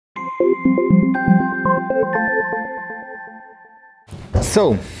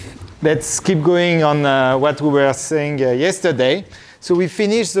So let's keep going on what we were saying yesterday. So we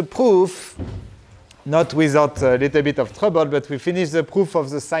finished the proof, not without a little bit of trouble, but we finished the proof of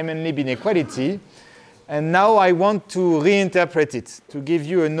the Simon-Leib inequality. And now I want to reinterpret it, to give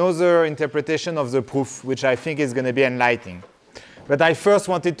you another interpretation of the proof, which I think is going to be enlightening. But I first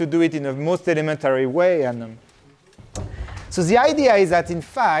wanted to do it in the most elementary way. And so the idea is that, in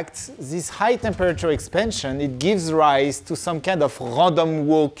fact, this high temperature expansion, it gives rise to some kind of random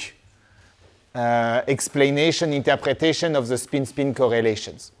walk explanation, interpretation of the spin-spin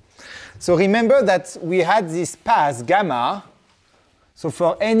correlations. So remember that we had this path gamma. So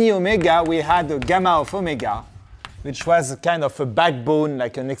for any omega, we had a gamma of omega, which was kind of a backbone,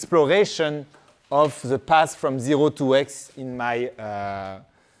 like an exploration of the path from 0 to x in my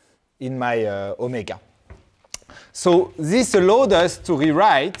omega. So this allowed us to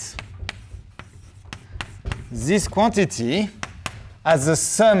rewrite this quantity as the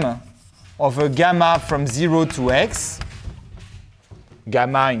sum of a gamma from 0 to x,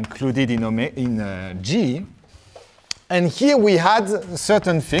 gamma included in G. And here we had a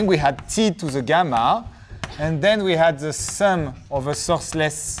certain thing. We had T to the gamma, and then we had the sum of a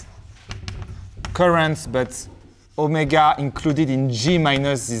sourceless currents, but omega included in G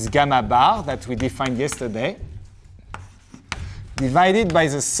minus this gamma bar that we defined yesterday, divided by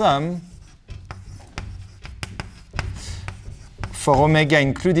the sum for omega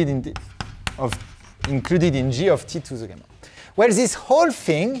included in G of T to the gamma. Well, this whole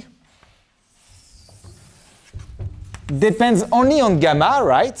thing depends only on gamma,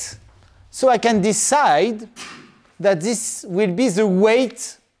 right? So I can decide that this will be the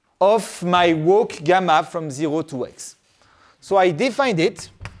weight of my walk gamma from 0 to x. So I defined it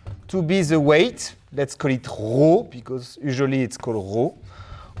to be the weight, let's call it rho, because usually it's called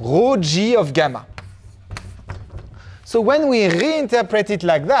rho g of gamma. So when we reinterpret it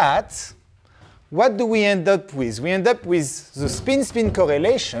like that, what do we end up with? We end up with the spin-spin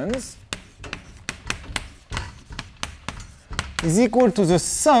correlations is equal to the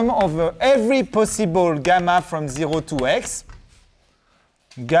sum of every possible gamma from 0 to x,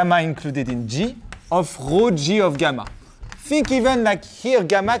 gamma included in G, of rho g of gamma. Think even like here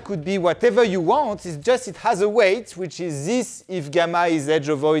gamma could be whatever you want, it's just it has a weight, which is this if gamma is edge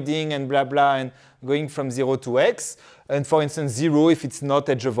avoiding and blah blah and going from 0 to x, and for instance 0 if it's not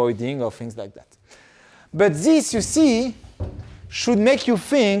edge avoiding or things like that. But this, you see, should make you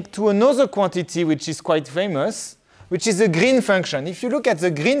think to another quantity which is quite famous, which is the green function. If you look at the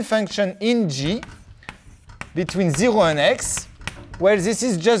green function in G between 0 and x, well, this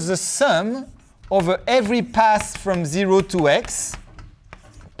is just the sum over every path from 0 to x,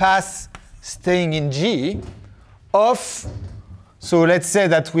 path staying in G, of, so let's say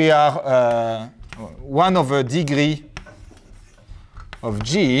that we are 1 over degree of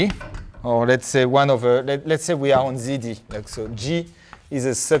G, or let's say 1 over, let's say we are on ZD. Like so G is a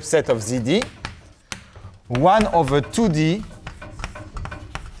subset of ZD. 1 over 2D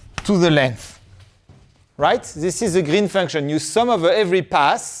to the length, right? This is a green function. You sum over every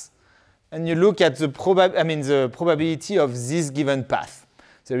path, and you look at the probability of this given path.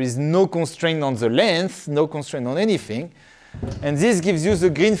 There is no constraint on the length, no constraint on anything. And this gives you the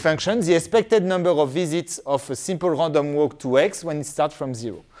green function, the expected number of visits of a simple random walk to x when it starts from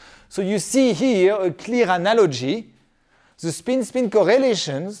 0. So you see here a clear analogy. The spin-spin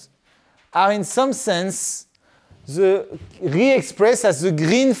correlations are in some sense re-expressed as the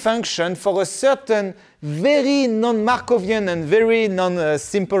green function for a certain very non-Markovian and very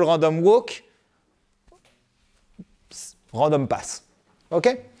non-simple random walk, random path.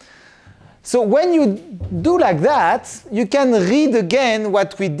 Okay? So when you do like that, you can read again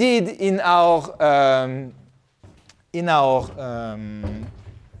what we did in our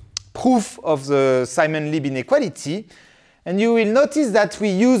proof of the Simon-Leib inequality, and you will notice that we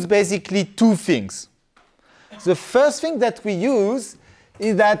use basically two things. The first thing that we use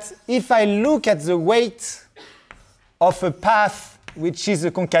is that if I look at the weight of a path which is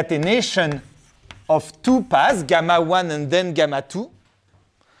a concatenation of two paths, gamma 1 and then gamma 2,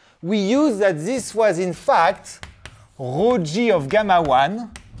 we use that this was in fact rho g of gamma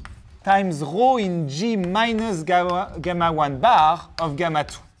 1 times rho in G minus gamma 1 bar of gamma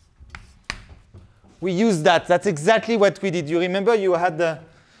 2. We use that. That's exactly what we did. You remember you had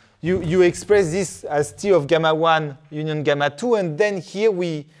you express this as T of gamma 1 union gamma 2, and then here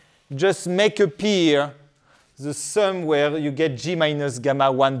we just make appear the sum where you get G minus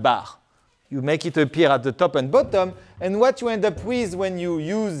gamma 1 bar. You make it appear at the top and bottom, and what you end up with when you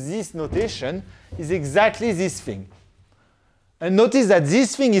use this notation is exactly this thing. And notice that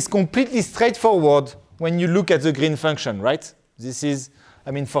this thing is completely straightforward when you look at the green function, right? This is,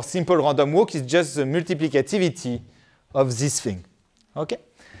 I mean, for simple random walk, it's just the multiplicativity of this thing. Okay?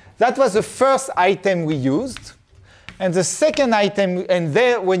 That was the first item we used. And the second item, and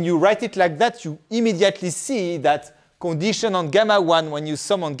there, when you write it like that, you immediately see that condition on gamma 1, when you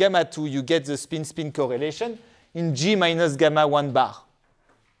sum on gamma 2, you get the spin-spin correlation in G minus gamma 1 bar.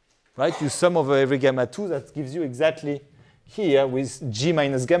 Right? You sum over every gamma 2, that gives you exactly here with G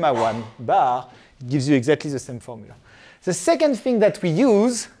minus gamma 1 bar, it gives you exactly the same formula. The second thing that we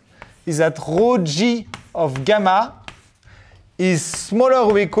use is that rho G of gamma is smaller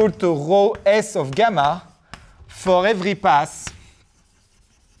or equal to rho S of gamma for every pass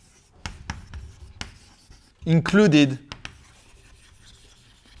included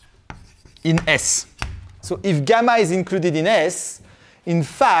in S. So if gamma is included in S, in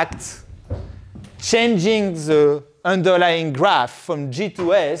fact, changing the underlying graph from G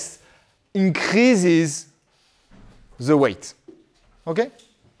to S increases the weight. Okay?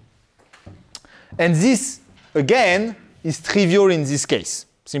 And this, again, is trivial in this case,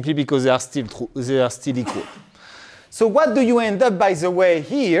 simply because they are still equal. So what do you end up, by the way,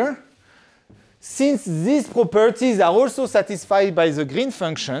 here? Since these properties are also satisfied by the green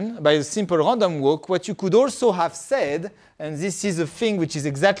function, by the simple random walk, what you could also have said, and this is a thing which is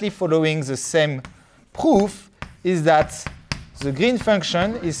exactly following the same proof, is that the green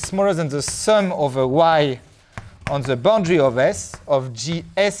function is smaller than the sum over y on the boundary of S of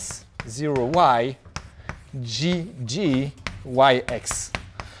gs0y ggYX.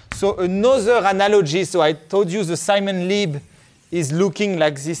 So another analogy, so I told you the Simon-Lib is looking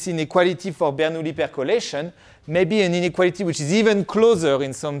like this inequality for Bernoulli percolation. Maybe an inequality which is even closer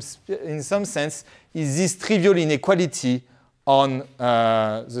in some sense is this trivial inequality on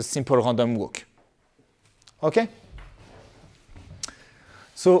the simple random walk. Okay?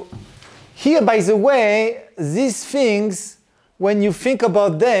 So here, by the way, these things, when you think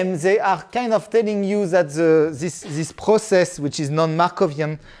about them, they are kind of telling you that this process, which is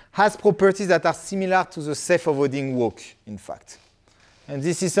non-Markovian, has properties that are similar to the self-avoiding walk, in fact. And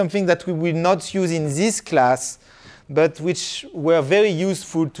this is something that we will not use in this class, but which were very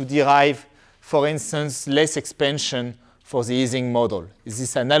useful to derive, for instance, less expansion for the Ising model. Is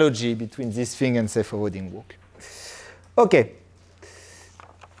this analogy between this thing and self-avoiding walk? Okay.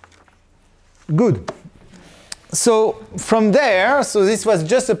 Good. So from there, so this was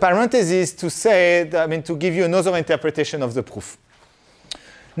just a parenthesis to say, I mean, to give you another interpretation of the proof.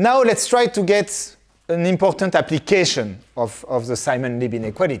 Now let's try to get an important application of the Simon-Lib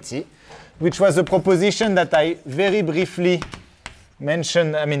inequality, which was a proposition that I very briefly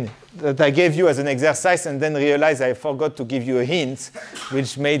mentioned, I mean, that I gave you as an exercise and then realized I forgot to give you a hint,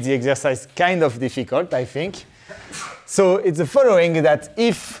 which made the exercise kind of difficult, I think. So it's the following, that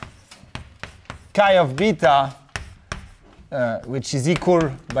if chi of beta, which is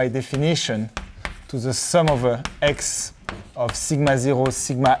equal by definition to the sum over x of sigma 0,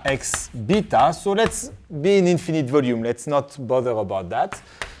 sigma x beta, so let's be in infinite volume, let's not bother about that,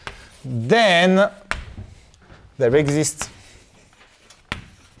 then there exists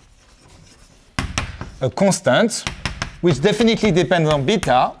a constant which definitely depends on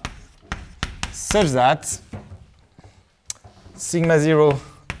beta, such that sigma 0,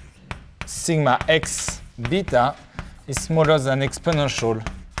 sigma x beta is smaller than exponential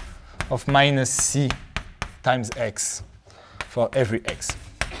of minus c times x for every x.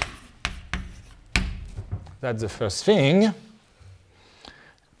 That's the first thing.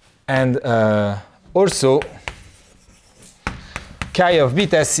 And also, chi of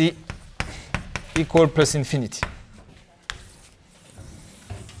beta c equal plus infinity.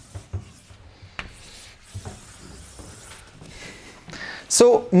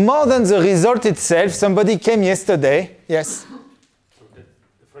 So more than the result itself, somebody came yesterday. Yes? So the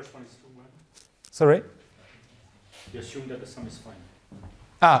first one is true, right? Sorry? You assume that the sum is fine.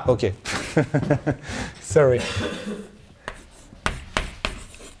 Ah, okay. Sorry.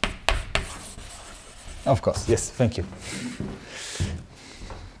 Of course, yes, thank you.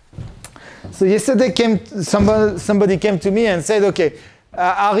 So yesterday somebody came to me and said, okay,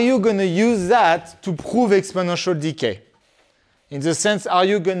 are you going to use that to prove exponential decay? In the sense, are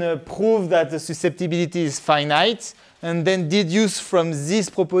you going to prove that the susceptibility is finite and then deduce from this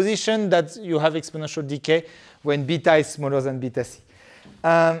proposition that you have exponential decay when beta is smaller than beta c?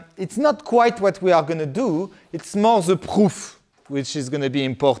 It's not quite what we are going to do. It's more the proof which is going to be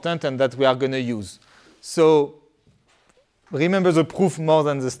important and that we are going to use. So remember the proof more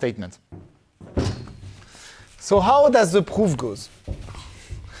than the statement. So how does the proof goes?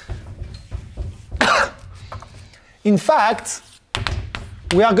 In fact,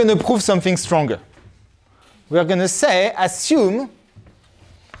 we are going to prove something stronger. We are going to say, assume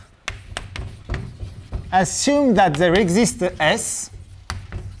that there exists a S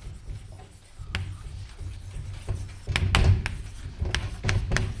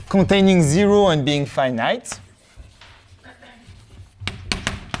containing 0 and being finite,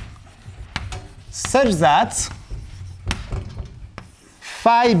 such that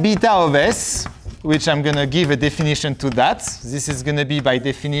phi beta of S, which I'm going to give a definition to that. This is going to be, by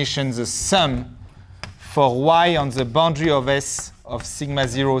definition, the sum for y on the boundary of S of sigma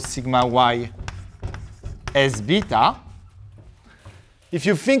 0, sigma y, S beta. If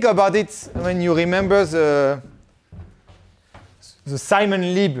you think about it, when you remember the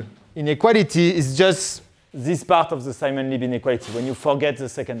Simon-Lib inequality is just this part of the Simon-Lib inequality, when you forget the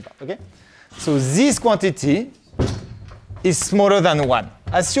second part, okay? So this quantity is smaller than 1.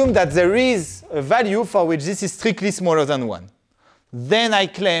 Assume that there is a value for which this is strictly smaller than 1. Then I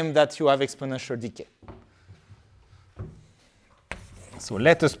claim that you have exponential decay. So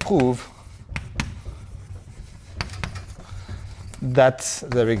let us prove that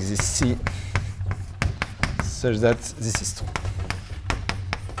there exists C such that this is true.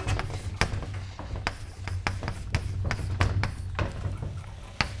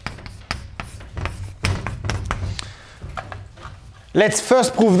 Let's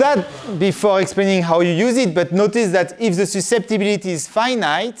first prove that before explaining how you use it, but notice that if the susceptibility is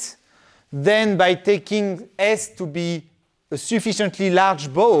finite, then by taking S to be a sufficiently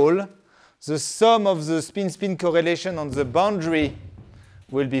large ball, the sum of the spin-spin correlation on the boundary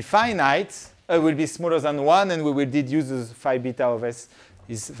will be finite, will be smaller than 1, and we will deduce the phi beta of S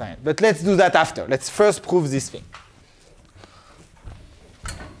is finite. But let's do that after. Let's first prove this thing.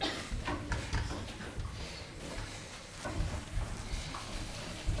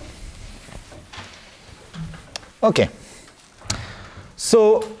 Okay.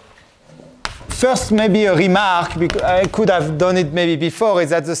 So first, maybe a remark, because I could have done it maybe before,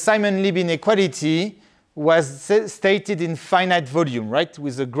 is that the Simon-Lib inequality was stated in finite volume, right,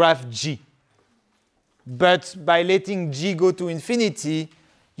 with the graph G. But by letting G go to infinity,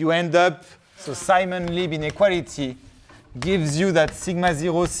 you end up, so Simon-Lib inequality gives you that sigma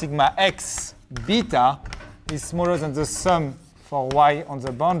 0, sigma x beta is smaller than the sum for y on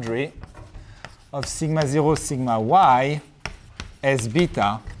the boundary of sigma 0, sigma y, S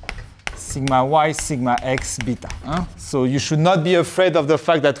beta, sigma y, sigma x beta. So you should not be afraid of the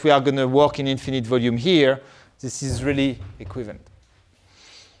fact that we are going to work in infinite volume here. This is really equivalent.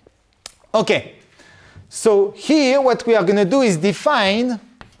 OK. So here what we are going to do is define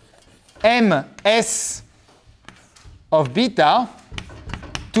ms of beta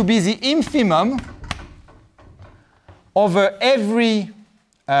to be the infimum over every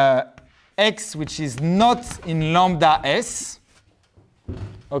x which is not in lambda s,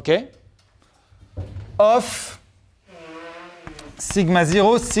 okay, of sigma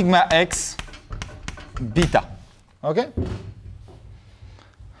 0, sigma x beta, okay?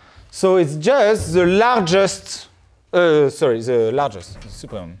 So it's just the largest, just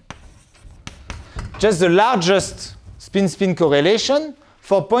the largest spin-spin correlation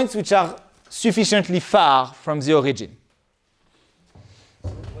for points which are sufficiently far from the origin.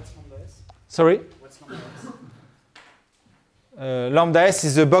 What's lambda s? Sorry? What's lambda s? Lambda s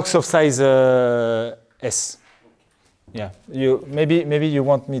is a box of size s. Yeah, maybe you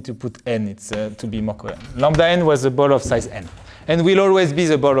want me to put n. It's to be more correct. Lambda n was a ball of size n, and will always be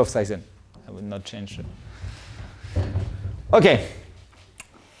the ball of size n. I will not change it. Okay.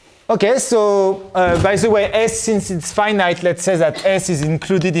 Okay. So by the way, s, since it's finite, let's say that s is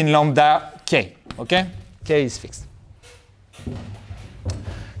included in lambda k. Okay, k is fixed.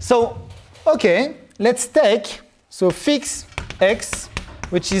 So okay, let's take fix x,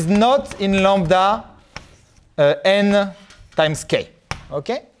 which is not in lambda n times k,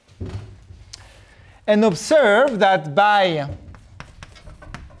 okay? And observe that by,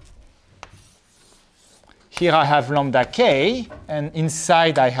 here I have lambda k, and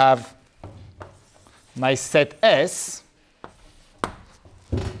inside I have my set S.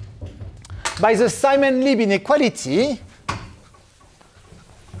 By the Simon-Lib inequality,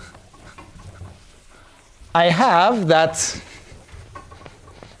 I have that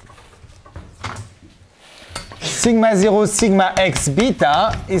sigma 0, sigma x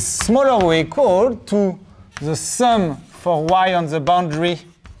beta is smaller or equal to the sum for y on the boundary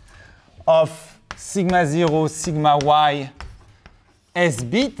of sigma 0, sigma y s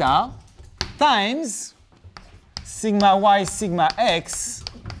beta times sigma y, sigma x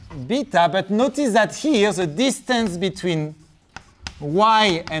beta. But notice that here the distance between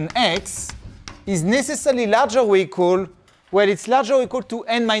y and x is necessarily larger or equal Well, it's larger or equal to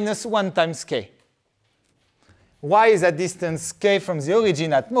n minus 1 times k. Y is at distance k from the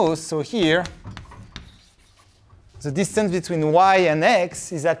origin at most, so here the distance between y and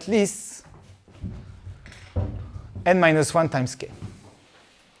x is at least n minus 1 times k.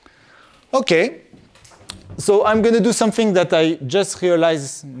 Okay, so I'm going to do something that I just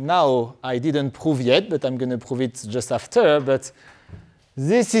realized now I didn't prove yet, but I'm going to prove it just after. But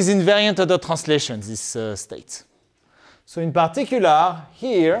this is invariant order translation, this state. So in particular,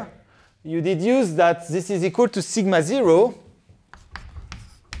 here, you deduce that this is equal to sigma 0,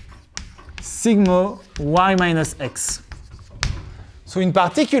 sigma y minus x. So in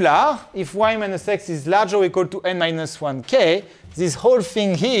particular, if y minus x is larger or equal to n minus 1k, this whole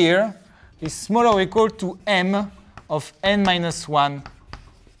thing here is smaller or equal to m of n minus 1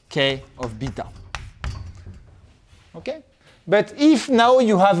 k of beta. Okay? But if now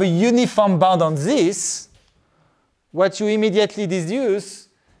you have a uniform bound on this, what you immediately deduce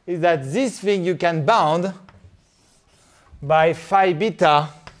is that this thing you can bound by phi beta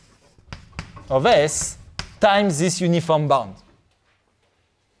of s times this uniform bound.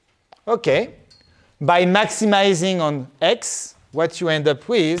 Okay. By maximizing on x, what you end up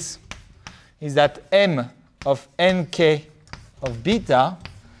with is that m of nk of beta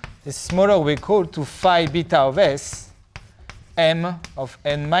is smaller or equal to phi beta of s m of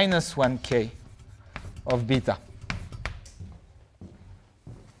n minus 1k of beta.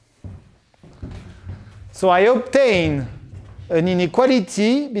 So I obtain an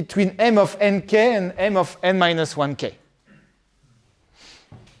inequality between m of nk and m of n minus 1k.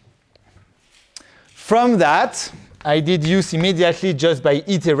 From that, I deduce immediately just by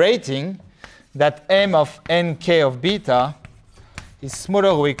iterating that m of nk of beta is smaller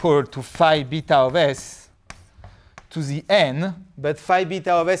or equal to phi beta of s to the n, but phi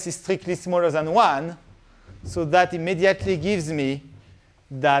beta of s is strictly smaller than 1, so that immediately gives me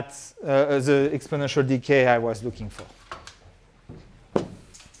that the exponential decay I was looking for.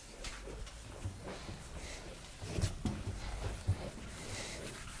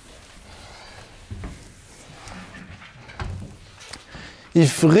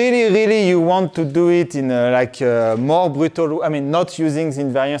 If really you want to do it in a more brutal, I mean, not using the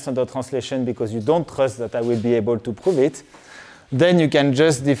invariance under translation because you don't trust that I will be able to prove it, then you can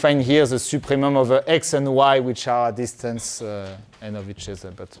just define here the supremum over x and y, which are a distance n of each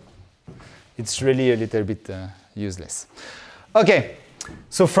other. But it's really a little bit useless. OK,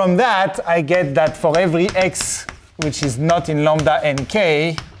 so from that, I get that for every x which is not in lambda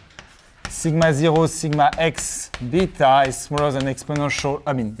nk, sigma 0 sigma x beta is smaller than exponential,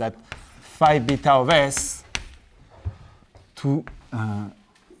 I mean, that phi beta of s to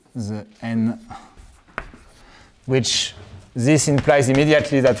the n, which this implies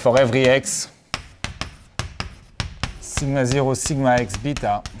immediately that for every x, sigma 0 sigma x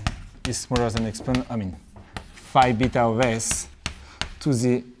beta is smaller than phi beta of s to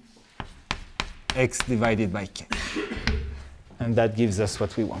the x divided by k. And that gives us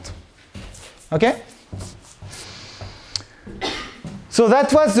what we want. Okay? So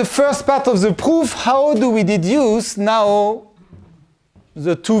that was the first part of the proof. How do we deduce now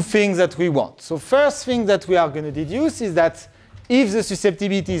the two things that we want? So first thing that we are going to deduce is that if the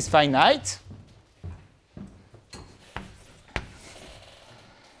susceptibility is finite,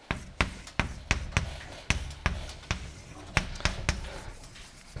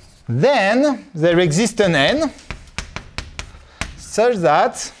 then there exists an n such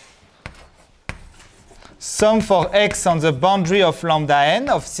that sum for x on the boundary of lambda n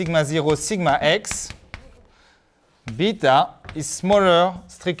of sigma 0 sigma x beta is smaller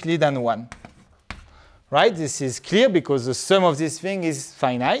strictly than 1. Right? This is clear because the sum of this thing is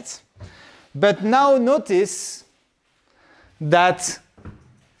finite. But now notice that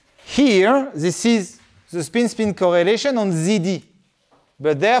here this is the spin-spin correlation on ZD.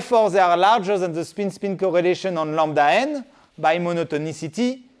 But therefore they are larger than the spin-spin correlation on lambda n by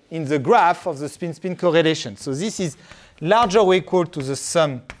monotonicity in the graph of the spin-spin correlation. So this is larger or equal to the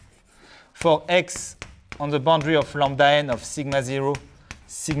sum for x on the boundary of lambda n of sigma 0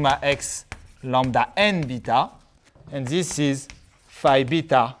 sigma x lambda n beta. And this is phi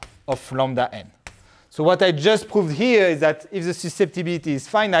beta of lambda n. So what I just proved here is that if the susceptibility is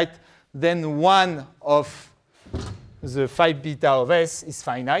finite, then one of the phi beta of s is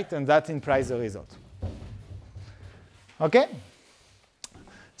finite, and that implies the result. Okay?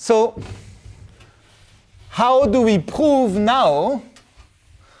 So how do we prove now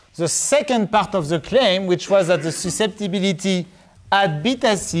the second part of the claim, which was that the susceptibility at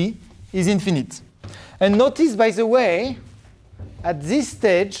beta c is infinite? And notice, by the way, at this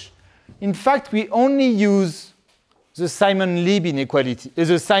stage, in fact, we only use the Simon-Lib inequality,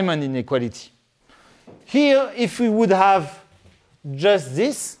 the Simon inequality. Here, if we would have just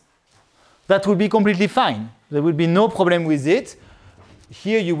this, that would be completely fine. There would be no problem with it.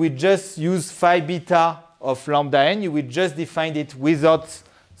 Here, you would just use phi beta of lambda n. You would just define it without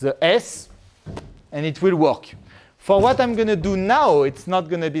the S, and it will work. For what I'm going to do now, it's not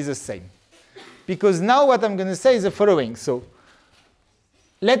going to be the same. Because now what I'm going to say is the following. So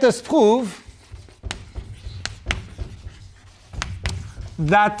let us prove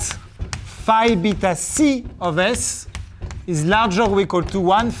that phi beta c of S is larger or equal to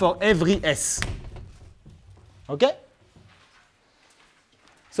 1 for every S. OK?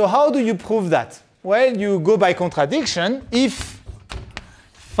 So how do you prove that? Well, you go by contradiction. If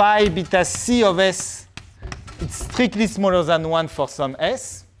phi beta c of S is strictly smaller than 1 for some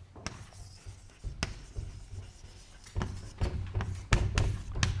S,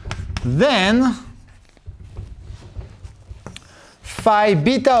 then phi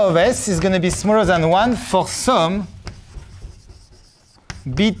beta of S is going to be smaller than 1 for some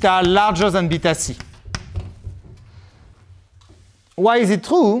beta larger than beta c. Why is it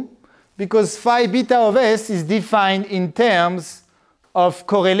true? Because phi beta of S is defined in terms of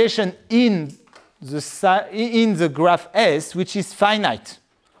correlation in the graph S, which is finite.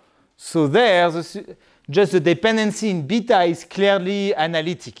 So there, just the dependency in beta is clearly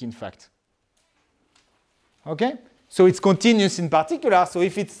analytic, in fact. OK? So it's continuous in particular. So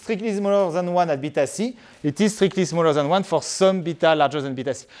if it's strictly smaller than 1 at beta c, it is strictly smaller than 1 for some beta larger than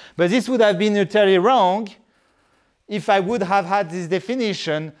beta c. But this would have been utterly wrong if I would have had this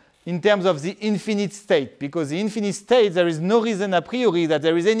definition in terms of the infinite state. Because the infinite state, there is no reason a priori that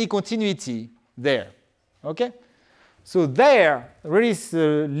there is any continuity there. OK? So there, really,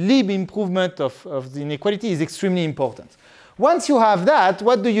 the Lib improvement of the inequality is extremely important. Once you have that,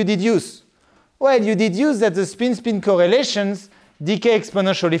 what do you deduce? Well, you deduce that the spin-spin correlations decay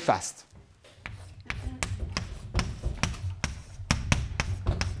exponentially fast.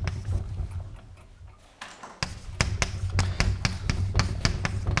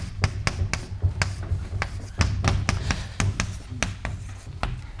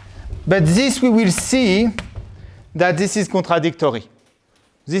 But this we will see that this is contradictory.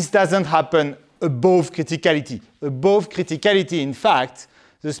 This doesn't happen above criticality. Above criticality, in fact,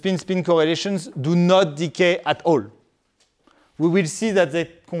 the spin-spin correlations do not decay at all. We will see that they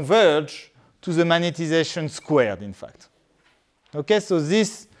converge to the magnetization squared, in fact. Okay, so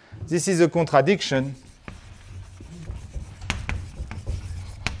this is a contradiction.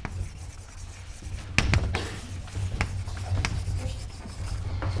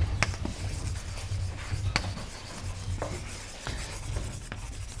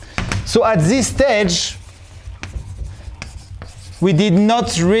 So at this stage, we did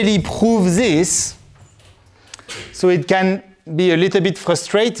not really prove this. So it can be a little bit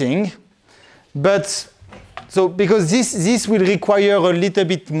frustrating. But so because this will require a little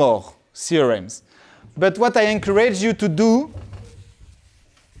bit more theorems. But what I encourage you to do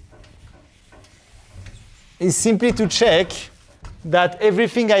is simply to check that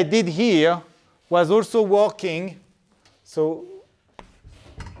everything I did here was also working. So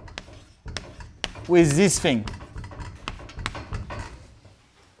with this thing.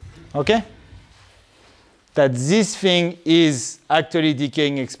 OK? That this thing is actually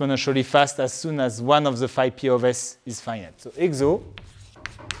decaying exponentially fast as soon as one of the phi p of S is finite. So exo,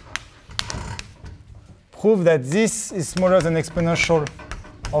 prove that this is smaller than exponential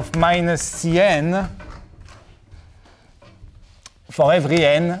of minus Cn for every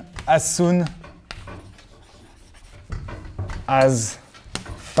n as soon as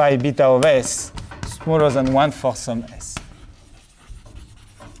phi beta of S smaller than 1 for some S.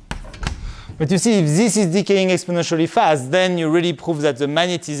 But you see, if this is decaying exponentially fast, then you really prove that the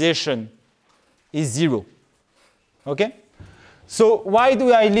magnetization is 0. OK? So why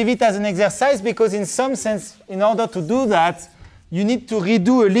do I leave it as an exercise? Because in some sense, in order to do that, you need to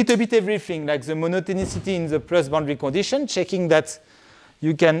redo a little bit everything, like the monotonicity in the plus boundary condition, checking that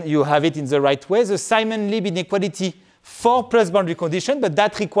you have it in the right way. The Simon-Lib inequality for plus boundary condition, but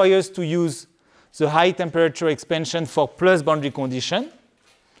that requires to use the high temperature expansion for plus boundary condition,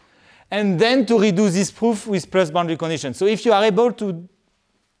 and then to redo this proof with plus boundary condition. So if you are able to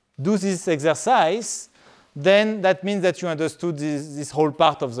do this exercise, then that means that you understood this whole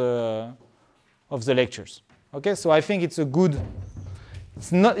part of the lectures. Okay, so I think it's a good,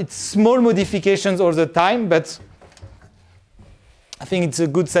 it's small modifications all the time, but I think it's a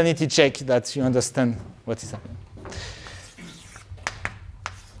good sanity check that you understand what is happening.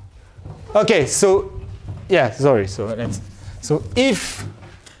 Okay, so yeah, sorry. So if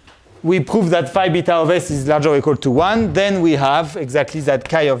we prove that phi beta of S is larger or equal to 1, then we have exactly that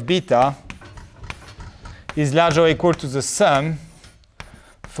chi of beta is larger or equal to the sum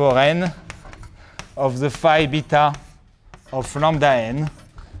for n of the phi beta of lambda n,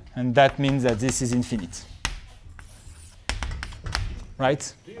 and that means that this is infinite.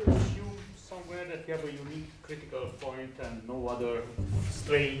 Right? Do you assume somewhere that you have a unique critical point and no other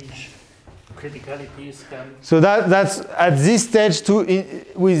strange criticalities can... So that's at this stage too,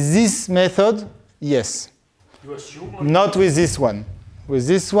 with this method, yes. You assume... Not with this one. With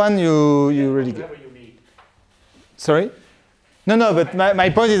this one, you really get... Sorry? No, but my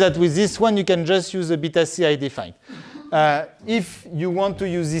point is that with this one, you can just use the beta C I defined. If you want to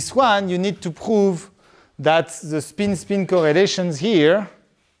use this one, you need to prove that the spin-spin correlations here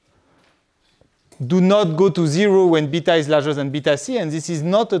do not go to 0 when beta is larger than beta C, and this is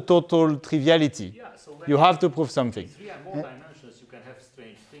not a total triviality. Yeah, so you have to prove something. In 3 and more dimensions, you can have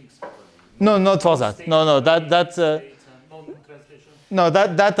strange things. No, not for that. No, that's... no,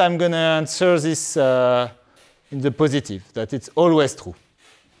 that I'm going to answer this in the positive, that it's always true.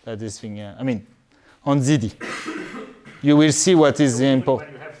 That this thing, I mean, on ZD. You will see what is the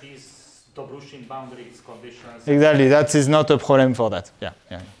important. When you have these Dobrushin boundaries conditions. Exactly, that is not a problem for that. Yeah.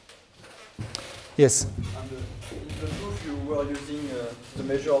 Yes? And in the proof, you were using the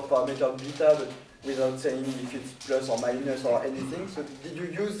measure of parameter beta, but without saying if it's plus or minus or anything. So did you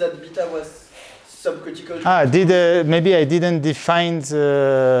use that beta was subcritical? Maybe I didn't define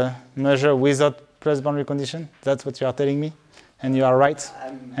the measure without plus boundary condition? That's what you are telling me? And you are right?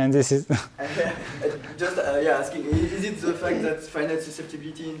 And this is... just asking, is it the fact that finite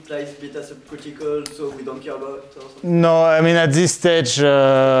susceptibility implies beta subcritical, so we don't care about it or something? No, I mean, at this stage,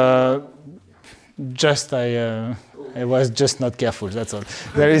 I was just not careful, that's all.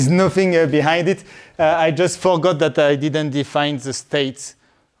 There is nothing behind it. I just forgot that I didn't define the state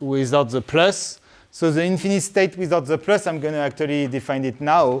without the plus. So the infinite state without the plus, I'm going to actually define it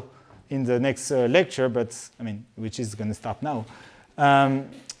now in the next lecture, but I mean, which is going to start now.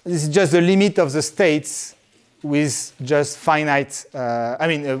 This is just the limit of the states with just finite,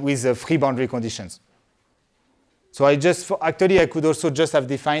 with free boundary conditions. So actually I could also just have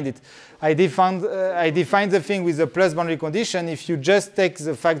defined it. I defined the thing with the plus boundary condition. If you just take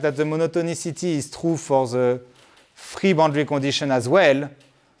the fact that the monotonicity is true for the free boundary condition as well,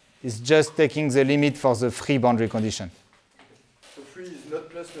 it's just taking the limit for the free boundary condition. So free is not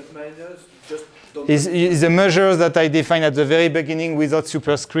plus, not minus, just don't... Is the measures that I defined at the very beginning without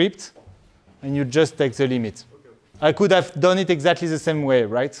superscript, and you just take the limit. Okay. I could have done it exactly the same way,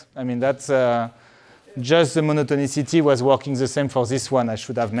 right? I mean, that's just the monotonicity was working the same for this one. I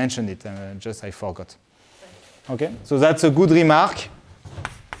should have mentioned it, and I forgot. Okay, so that's a good remark.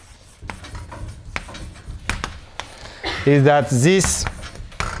 Is that this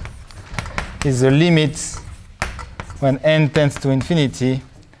is the limit when n tends to infinity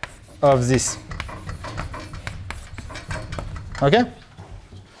of this. Okay?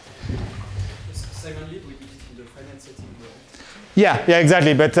 Secondly, we did it in the finite setting. Yeah,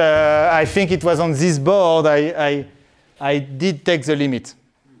 exactly. But I think it was on this board I did take the limit.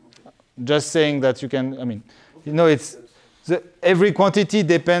 Just saying that you can, I mean, you know, it's every quantity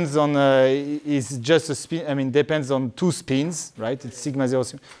depends on is just a spin. I mean, depends on two spins, right? It's sigma 0.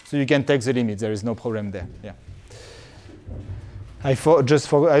 So you can take the limit. There is no problem there. Yeah. I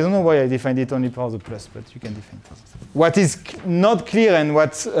don't know why I defined it only for the plus, but you can define it. What is not clear, and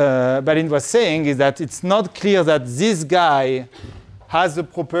what Balint was saying, is that it's not clear that this guy has the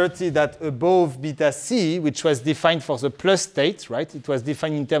property that above beta c, which was defined for the plus state, right? It was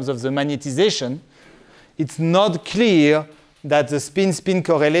defined in terms of the magnetization. It's not clear that the spin-spin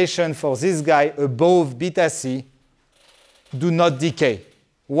correlation for this guy above beta c do not decay.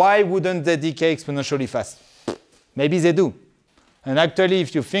 Why wouldn't they decay exponentially fast? Maybe they do. And actually,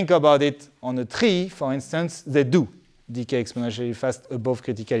 if you think about it on a tree, for instance, they do decay exponentially fast above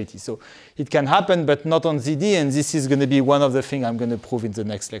criticality. So it can happen, but not on ZD, and this is going to be one of the things I'm going to prove in the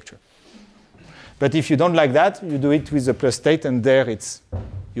next lecture. But if you don't like that, you do it with the plus state, and there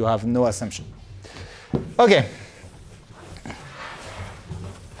you have no assumption. Okay.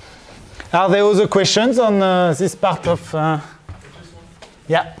 Are there other questions on this part of...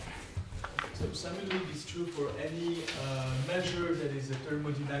 Yeah. So similarly, it's true for any measure that is a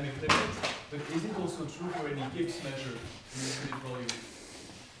thermodynamic limit, but is it also true for any Gibbs measure in infinite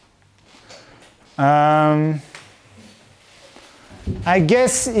volume? I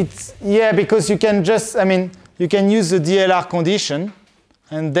guess it's, yeah, because you can just, I mean, you can use the DLR condition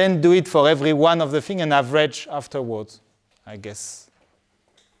and then do it for every one of the thing and average afterwards, I guess.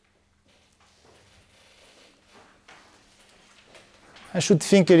 I should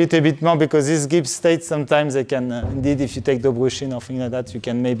think a little bit more because these Gibbs states sometimes they can, indeed, if you take Dobrushin or things like that, you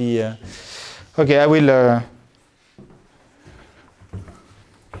can maybe. Okay, I will.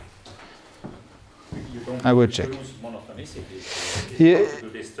 I will check. Yeah.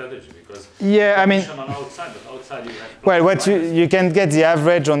 Yeah, I mean. Well, what you can get the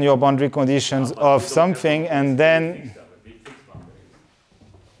average on your boundary conditions of something, and then.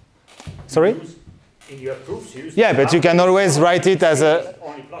 Sorry? Yeah, but you can always write it as a,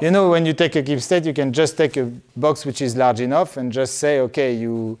 you know, when you take a Gibbs state, you can just take a box which is large enough and just say, okay,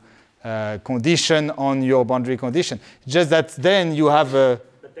 you condition on your boundary condition. Just that then you have a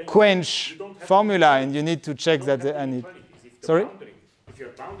quench formula and you need to check that. Sorry? If your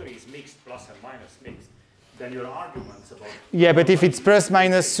boundary is mixed, plus and minus mixed, then your arguments about. Yeah, but if it's plus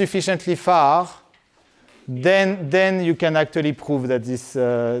minus sufficiently far, then you can actually prove that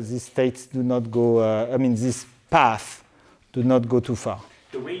these states do not go, I mean, this path do not go too far.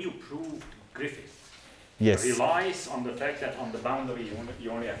 The way you proved Griffith relies on the fact that on the boundary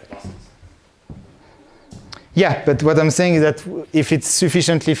you only have pluses. Yeah, but what I'm saying is that if it's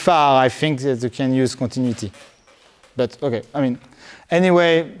sufficiently far, I think that you can use continuity. But okay, I mean,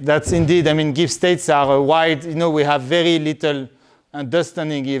 anyway, that's indeed, I mean, Gibbs states are a wide, you know, we have very little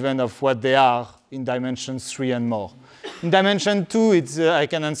understanding even of what they are in dimensions 3 and more. In dimension 2, it's, I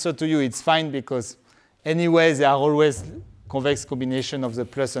can answer to you, it's fine because anyway, they are always convex combination of the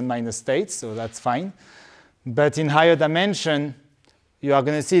plus and minus states, so that's fine. But in higher dimension, you are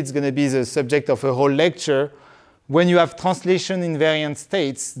going to see it's going to be the subject of a whole lecture. When you have translation invariant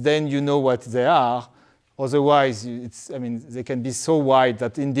states, then you know what they are. Otherwise, I mean, they can be so wide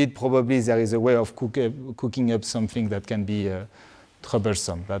that indeed probably there is a way of cooking up something that can be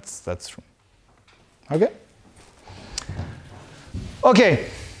troublesome. That's true. Okay? Okay,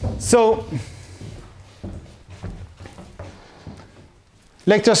 so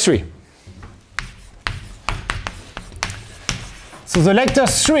lecture 3. So the lecture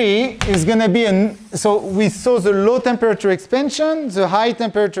 3 is going to be, so we saw the low temperature expansion, the high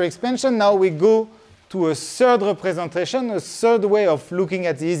temperature expansion. Now we go to a third representation, a third way of looking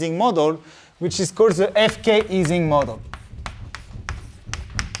at the Ising model, which is called the FK Ising model.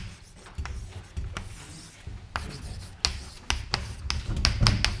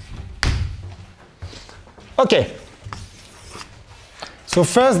 Okay. So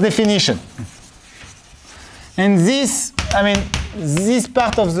first definition. And this, I mean, this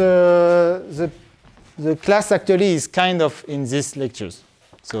part of the class actually is kind of in these lectures.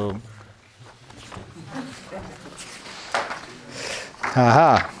 So,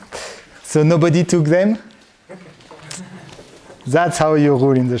 so nobody took them? That's how you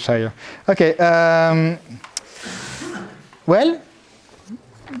rule in the Shire. Okay. Well,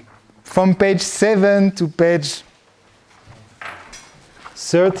 from page 7 to page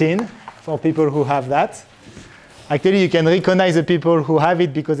 13, for people who have that. Actually, you can recognize the people who have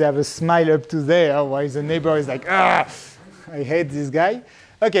it because they have a smile up to there, while the neighbor is like, ah, I hate this guy.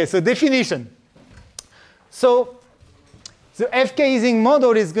 Okay, so definition. So the FK Ising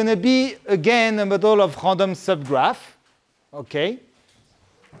model is going to be, again, a model of random subgraph. Okay.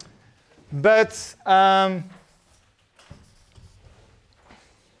 But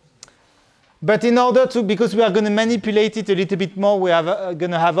in order to, because we are going to manipulate it a little bit more, we are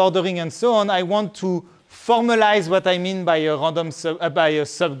going to have ordering and so on, I want to formalize what I mean by a random by a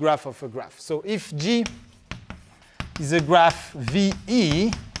subgraph of a graph. So if G is a graph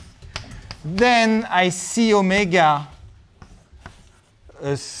VE, then I see omega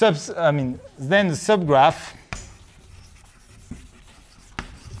then the subgraph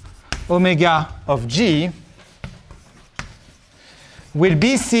omega of G will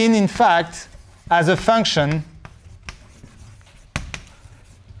be seen, in fact, as a function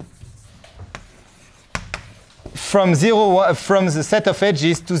from the set of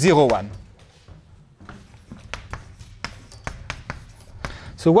edges to 0, 1.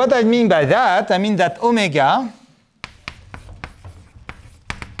 So what I mean by that, I mean that omega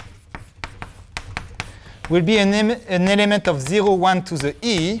will be an element of 0, 1 to the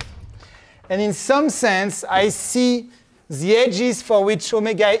e. And in some sense, I see the edges for which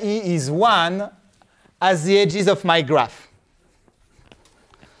omega e is 1 as the edges of my graph.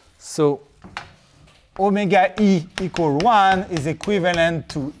 So omega e equal 1 is equivalent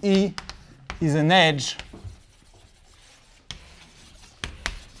to e is an edge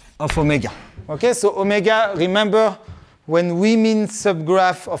of omega. Okay, so omega, remember, when we mean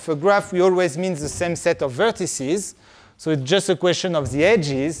subgraph of a graph, we always mean the same set of vertices. So it's just a question of the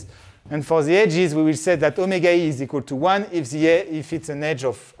edges. And for the edges, we will say that omega e is equal to 1 if it's an edge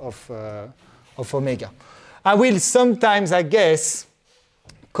of omega. I will sometimes, I guess,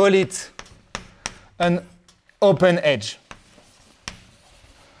 call it an open edge.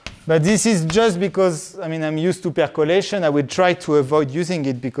 But this is just because, I mean, I'm used to percolation. I will try to avoid using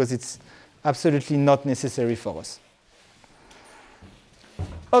it because it's absolutely not necessary for us.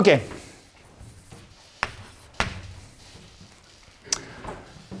 OK.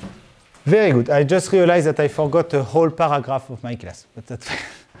 Very good. I just realized that I forgot a whole paragraph of my class. But that's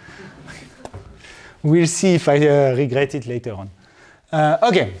we'll see if I regret it later on.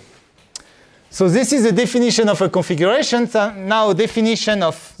 OK. So this is the definition of a configuration. So now definition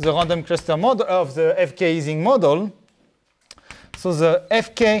of the random cluster model, of the FK Ising model. So the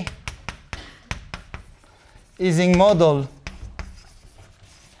FK Ising model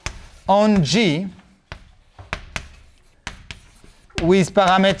on G with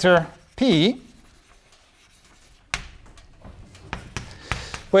parameter P,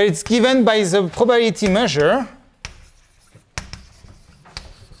 well, it's given by the probability measure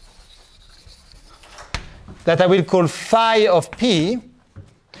that I will call phi of P.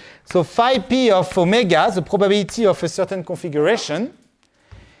 So phi P of omega, the probability of a certain configuration,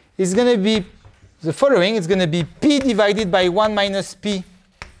 is going to be the following. It's going to be P divided by 1 minus P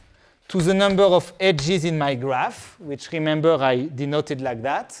to the number of edges in my graph, which remember I denoted like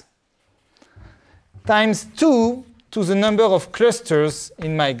that, times 2 to the number of clusters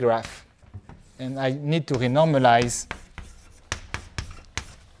in my graph. And I need to renormalize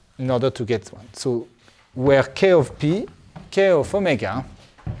in order to get one. So where K of P, K of omega,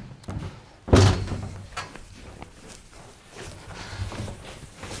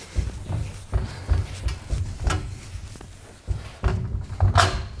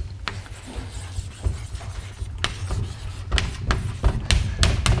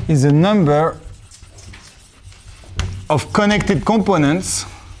 is the number of connected components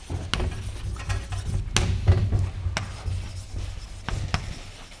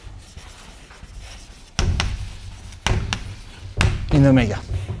in omega.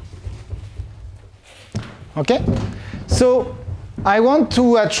 Okay? So I want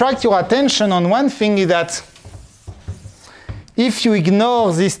to attract your attention on one thing, is that if you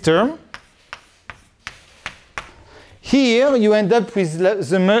ignore this term, here you end up with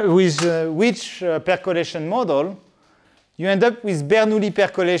which percolation model? You end up with Bernoulli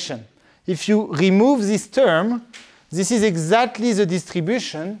percolation. If you remove this term, this is exactly the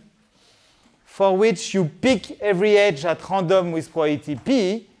distribution for which you pick every edge at random with probability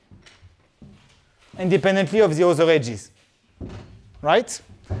P, independently of the other edges. Right?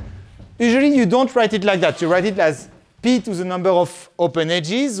 Usually you don't write it like that. You write it as P to the number of open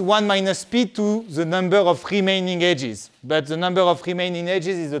edges, 1 minus P to the number of remaining edges. But the number of remaining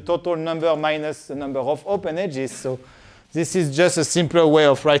edges is the total number minus the number of open edges. So this is just a simpler way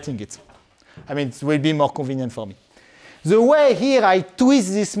of writing it. I mean, it will be more convenient for me. The way here I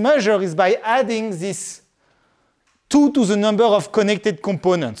twist this measure is by adding this 2 to the number of connected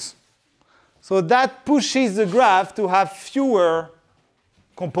components. So that pushes the graph to have fewer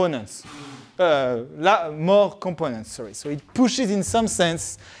components. More components, sorry. So it pushes, in some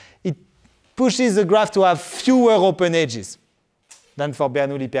sense, it pushes the graph to have fewer open edges than for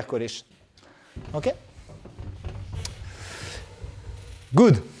Bernoulli percolation. Okay?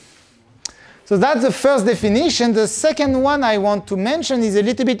 Good. So that's the first definition. The second one I want to mention is a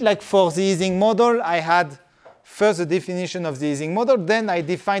little bit like for the Ising model. I had first the definition of the Ising model, then I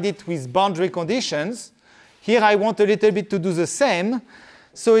defined it with boundary conditions. Here I want a little bit to do the same.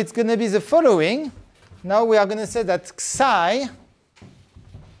 So it's going to be the following. Now we are going to say that psi.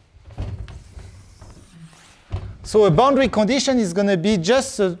 So a boundary condition is going to be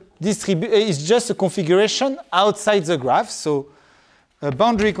just a configuration outside the graph. So a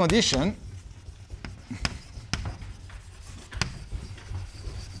boundary condition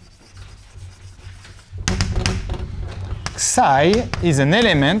psi is an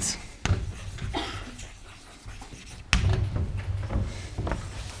element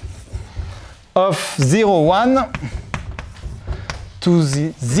of 0, 1 to the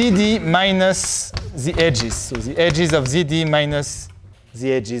ZD minus the edges. So the edges of ZD minus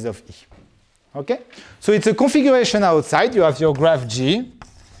the edges of E. Okay? So it's a configuration outside. You have your graph G,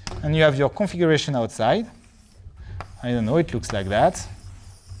 and you have your configuration outside. I don't know, it looks like that.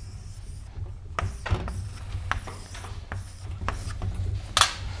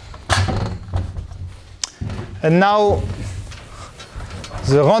 And now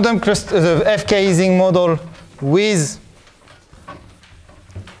the random cluster, the FK Ising model with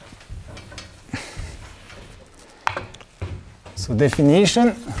so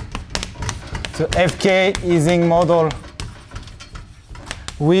definition, the FK Ising model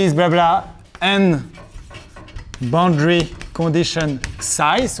with blah blah n boundary condition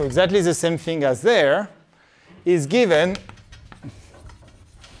psi, so exactly the same thing as there, is given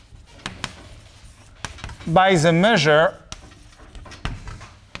by the measure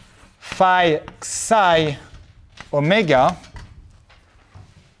phi psi omega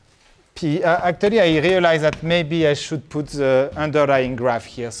p. Actually, I realize that maybe I should put the underlying graph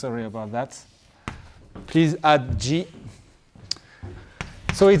here. Sorry about that. Please add G.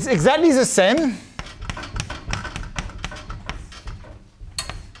 So it's exactly the same.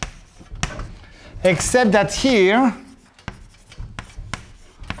 Except that here,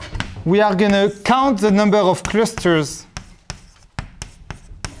 we are going to count the number of clusters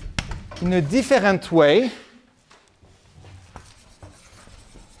in a different way.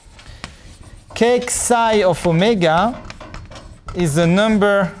 K psi of omega is the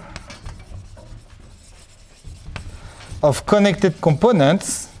number of connected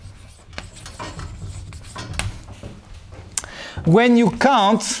components when you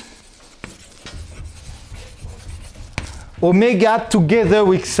count omega together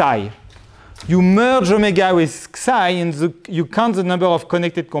with psi. You merge omega with psi and you count the number of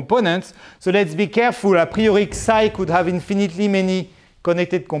connected components. So let's be careful. A priori, psi could have infinitely many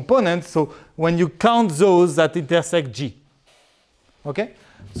connected components. So when you count those that intersect G. Okay?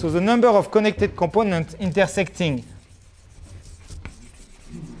 So the number of connected components intersecting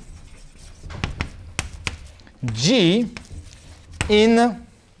G in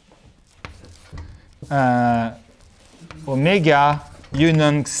omega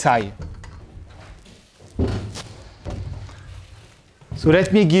union psi. So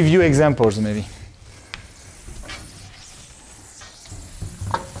let me give you examples maybe.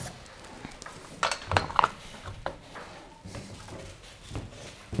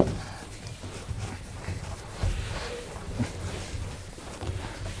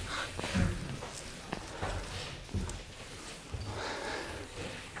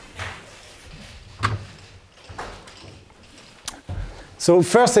 So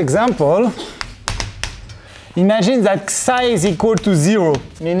first example, imagine that psi is equal to 0,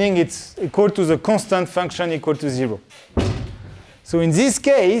 meaning it's equal to the constant function equal to 0. So in this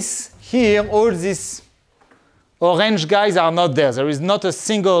case, here, all these orange guys are not there. There is not a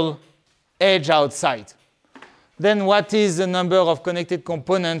single edge outside. Then what is the number of connected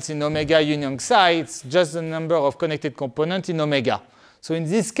components in omega union psi? It's just the number of connected components in omega. So in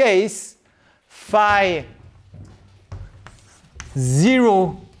this case, phi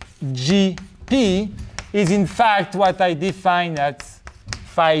 0 GP is in fact what I define as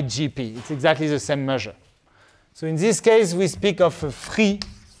phi GP. It's exactly the same measure. So in this case, we speak of a free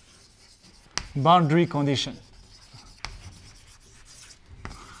boundary condition.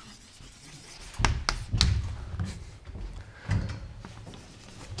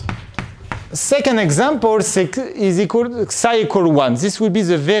 Second example is equal psi equal 1. This will be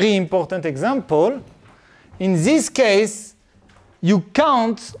the very important example. In this case, you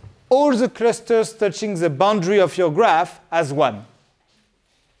count all the clusters touching the boundary of your graph as 1.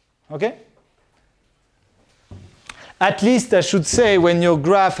 Okay? At least I should say when your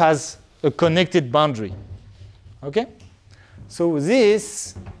graph has a connected boundary. Okay? So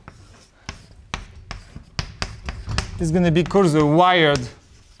this is going to be called the wired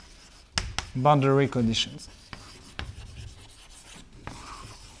boundary conditions.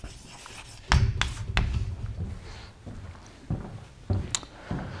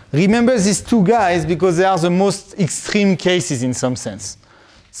 Remember these two guys because they are the most extreme cases in some sense.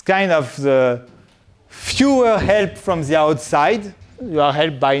 It's kind of the fewer help from the outside. You are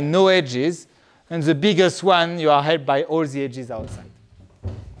helped by no edges. And the biggest one, you are helped by all the edges outside.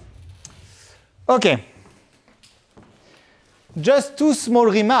 OK. Just two small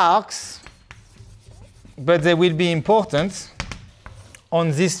remarks, but they will be important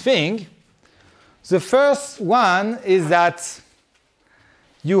on this thing. The first one is that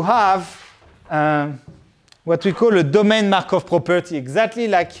you have what we call a domain Markov property, exactly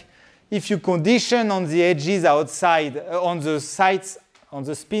like if you condition on the edges outside, on the sides, on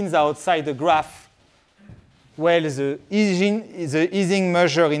the spins outside the graph. Well, the Ising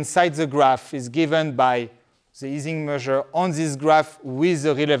measure inside the graph is given by the Ising measure on this graph with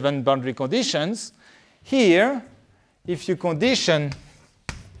the relevant boundary conditions. Here, if you condition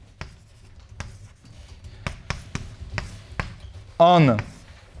on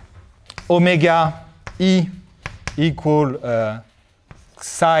omega E equal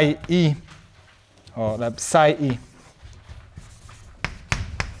psi E, or psi E,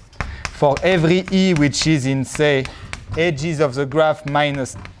 for every E which is in, say, edges of the graph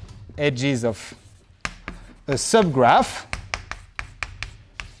minus edges of a subgraph.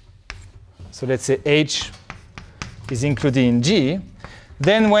 So let's say H is included in G,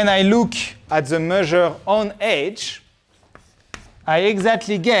 then when I look at the measure on H, I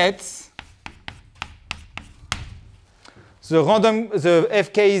exactly get the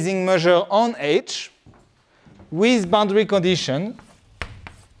FK Ising measure on H with boundary condition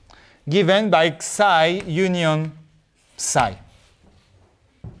given by psi union psi.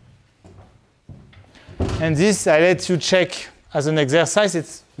 And this I let you check as an exercise.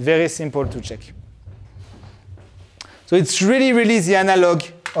 It's very simple to check. So it's really, really the analog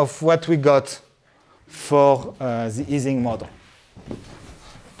of what we got for the Ising model.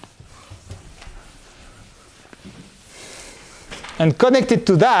 And connected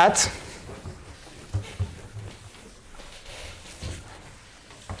to that,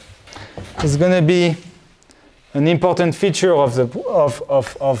 is going to be an important feature of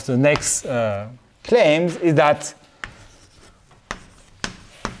the next claims, is that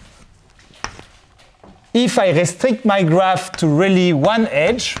if I restrict my graph to really one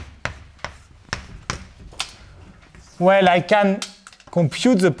edge, well, I can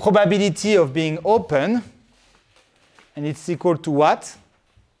compute the probability of being open, and it's equal to what?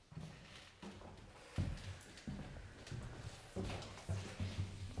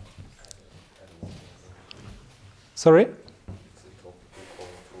 Sorry? It's equal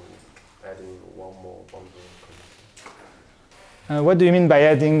to adding one more boundary condition. What do you mean by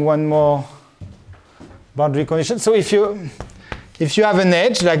adding one more boundary condition? So if you have an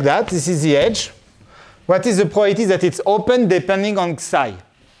edge like that, this is the edge, what is the probability that it's open depending on psi?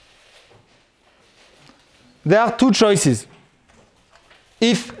 There are two choices.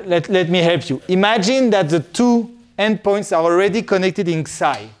 Let me help you. Imagine that the two endpoints are already connected in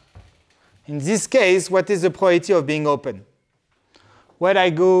psi. In this case, what is the probability of being open? When I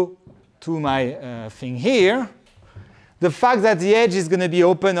go to my thing here, the fact that the edge is going to be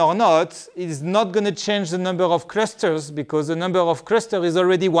open or not is not going to change the number of clusters because the number of clusters is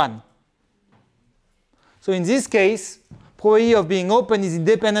already 1. So in this case, probability of being open is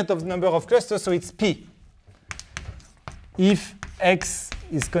independent of the number of clusters, so it's P. If X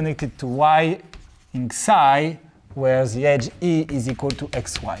is connected to Y in psi, where the edge E is equal to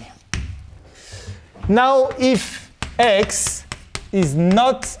XY. Now, if X is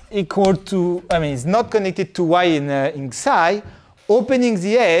not equal to, is not connected to Y in psi, opening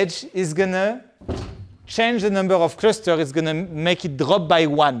the edge is going to change the number of clusters. It's going to make it drop by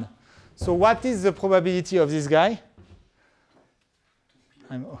 1. So what is the probability of this guy?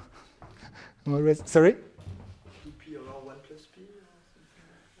 I'm always, sorry? 2p over 1 plus p?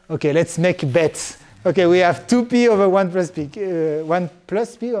 OK, let's make bets. OK, we have 2p over 1 plus p. 1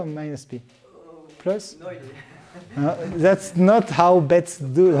 plus p or minus p? Plus? No idea. That's not how bets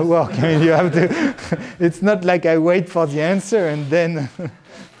do work. I mean, you have to. It's not like I wait for the answer and then.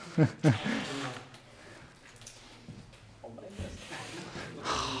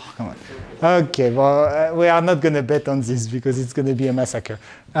 Come on. OK, well, we are not going to bet on this because it's going to be a massacre.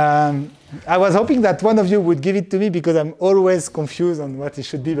 I was hoping that one of you would give it to me because I'm always confused on what it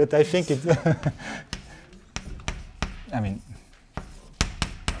should be, but I think it's. I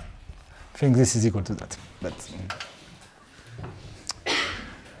think this is equal to that. But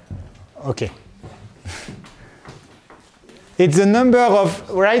OK. It's the number of,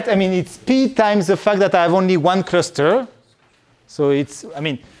 right? It's P times the fact that I have only one cluster. So it's,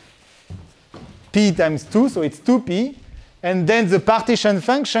 P times 2, so it's 2P. And then the partition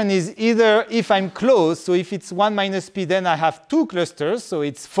function is either if I'm closed, so if it's 1 minus P, then I have 2 clusters, so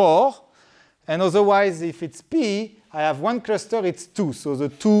it's 4. And otherwise, if it's P, I have 1 cluster, it's 2. So the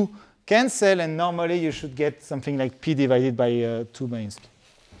 2 cancel, and normally you should get something like P divided by 2 minus P.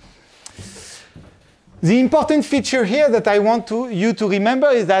 The important feature here that I want you to remember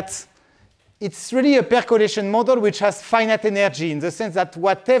is that it's really a percolation model which has finite energy in the sense that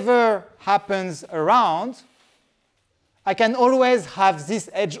whatever happens around, I can always have this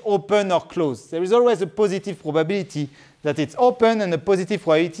edge open or closed. There is always a positive probability that it's open and a positive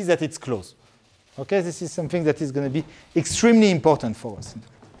probability that it's closed. Okay, this is something that is going to be extremely important for us.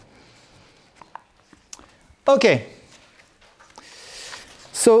 OK.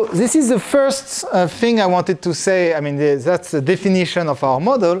 So this is the first thing I wanted to say. That's the definition of our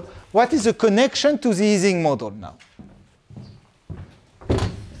model. What is the connection to the Ising model now?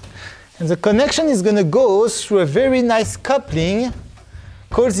 And the connection is going to go through a very nice coupling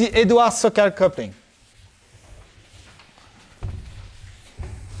called the Edwards-Sokal coupling.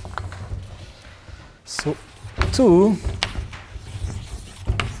 So 2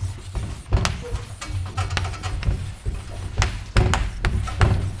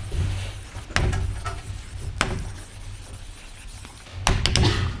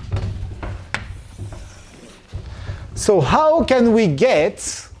 So how can we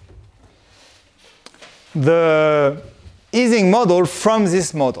get the Ising model from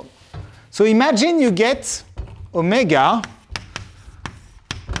this model? So imagine you get omega,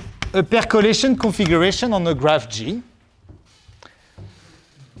 a percolation configuration on a graph G.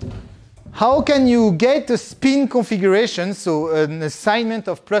 How can you get a spin configuration, so an assignment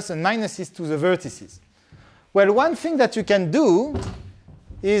of plus and minuses to the vertices? Well, one thing that you can do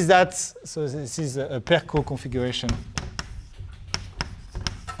is that, so this is a perco configuration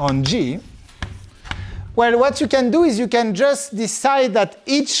on G. Well, what you can do is you can just decide that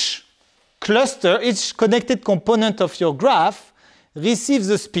each cluster, each connected component of your graph receives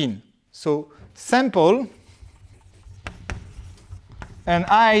a spin. So sample an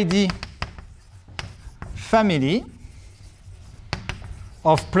IID family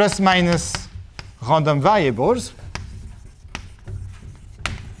of plus minus random variables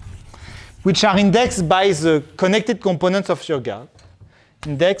which are indexed by the connected components of your graph.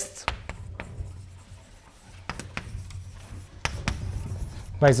 Indexed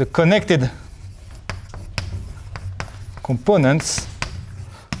by the connected components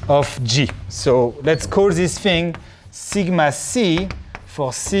of G. So let's call this thing sigma C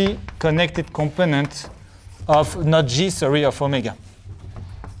for C connected component of, not G, sorry, of omega.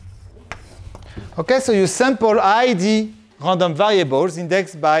 Okay, so you sample ID random variables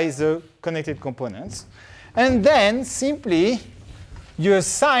indexed by the connected components. And then simply you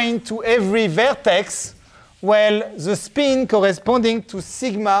assign to every vertex, well, the spin corresponding to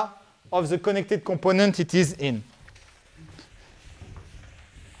sigma of the connected component it is in.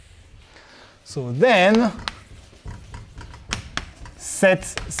 So then set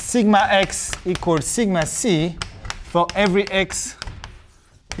sigma x equals sigma c for every x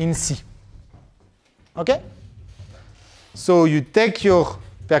in C. Okay? So you take your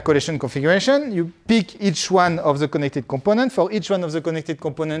percolation configuration, you pick each one of the connected components. For each one of the connected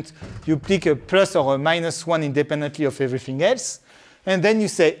components, you pick a plus or a minus one independently of everything else. And then you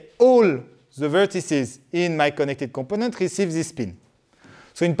say all the vertices in my connected component receive this spin.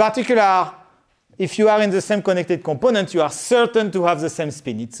 So in particular, if you are in the same connected component, you are certain to have the same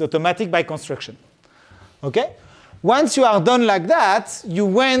spin. It's automatic by construction. Okay? Once you are done like that, you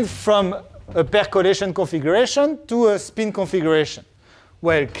went from a percolation configuration to a spin configuration.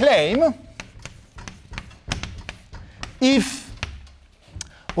 Well, claim if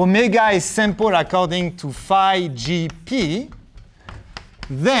omega is sampled according to phi gp,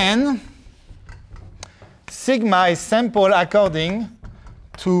 then sigma is sampled according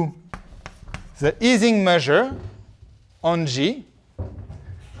to the Ising measure on G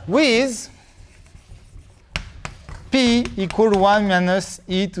with p equal 1 minus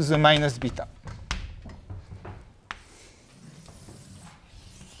e to the minus beta.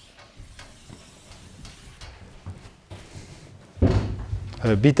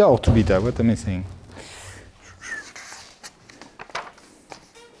 Beta or 2 beta? What am I saying?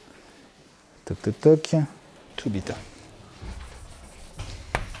 Toc, toc, toc. 2 beta.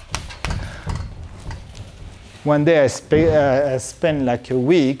 One day I spent like a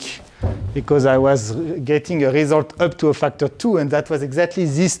week because I was getting a result up to a factor 2, and that was exactly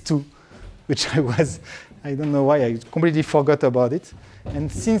this 2, which I don't know why, I completely forgot about it.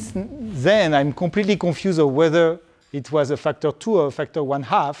 And since then, I'm completely confused of whether it was a factor 2 or a factor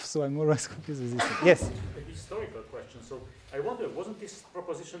 1/2, so I'm always confused with this. Yes? A historical question. So I wonder, wasn't this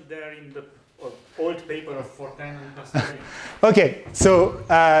proposition there in the old paper of Fortin and Pascal? Okay, so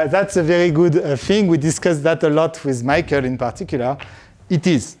that's a very good thing. We discussed that a lot with Michael in particular. It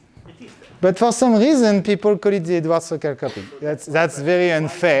is. It is. But for some reason, people call it the Edwards-Sokal coping. That's very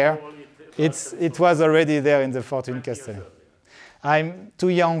unfair. It was already there in the Fortin-Castellan. I'm too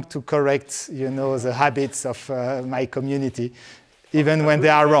young to correct, you know, the habits of my community, even when they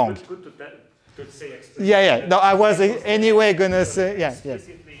are wrong. Yeah. No, I was anyway going to say, yeah.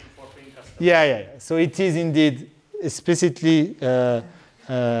 Yeah. So it is indeed explicitly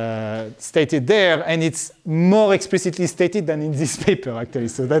stated there, and it's more explicitly stated than in this paper, actually.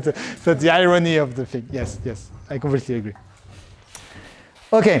 So that's the irony of the thing. Yes, I completely agree.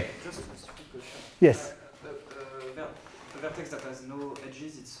 Okay. Just a stupid question. Yes. The vertex that has no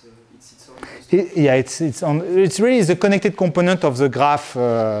edges, it's its own. It's really the connected component of the graph,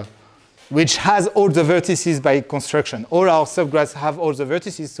 which has all the vertices by construction. All our subgraphs have all the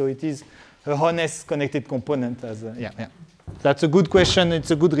vertices, so it is a honest connected component. That's a good question.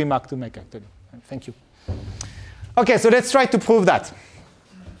 It's a good remark to make, actually. Thank you. Okay, so let's try to prove that.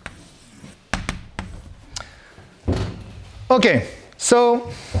 Okay, so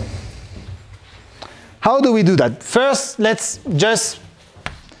how do we do that? First, let's just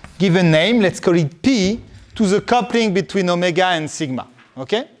give a name. Let's call it P to the coupling between omega and sigma.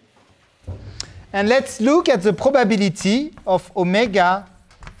 Okay? And let's look at the probability of omega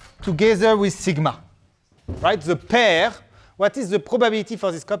together with sigma. Right? The pair. What is the probability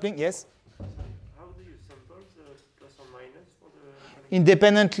for this coupling? Yes? How do you sample the plus or minus for the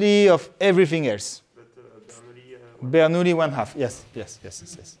Independently of everything else. but Bernoulli 1/2. Yes, yes, yes,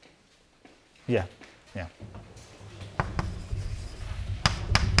 yes, yes. Yeah, yeah.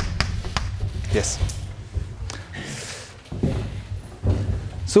 Yes.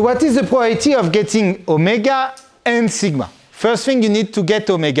 So what is the probability of getting omega and sigma? First thing, you need to get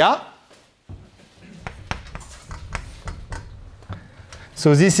omega.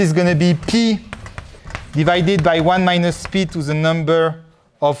 So this is going to be P divided by 1 minus P to the number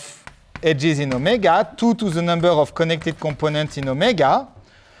of edges in omega, 2 to the number of connected components in omega.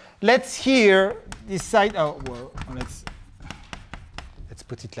 Let's here decide, oh, well, let's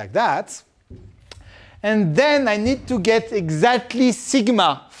put it like that. And then I need to get exactly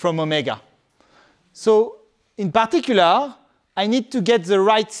sigma from omega. So in particular, I need to get the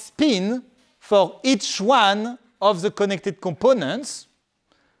right spin for each one of the connected components.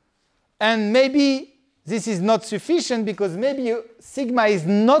 And maybe this is not sufficient because maybe sigma is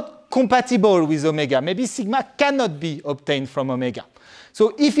not compatible with omega. Maybe sigma cannot be obtained from omega.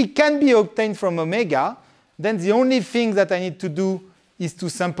 So if it can be obtained from omega, then the only thing that I need to do is to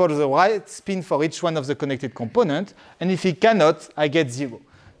sample the right spin for each one of the connected components. And if it cannot, I get 0.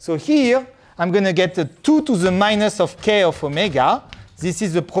 So here, I'm going to get a 2 to the minus of k of omega. This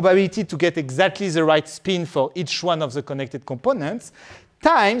is the probability to get exactly the right spin for each one of the connected components,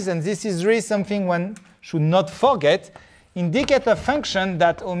 times, and this is really something one should not forget, indicate a function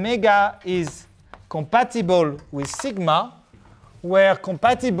that omega is compatible with sigma, where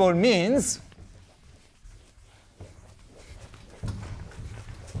compatible means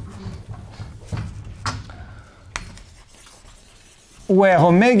where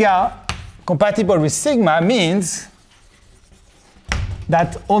omega compatible with sigma means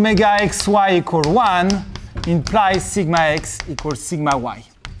that omega xy equal 1 implies sigma x equals sigma y.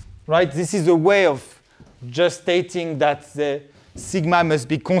 Right? This is a way of just stating that the sigma must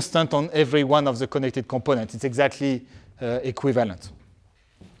be constant on every one of the connected components. It's exactly equivalent.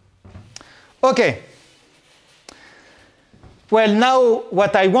 Okay. Well, now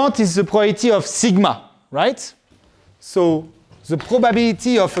what I want is the probability of sigma, right? So the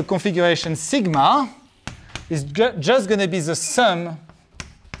probability of a configuration sigma is just going to be the sum,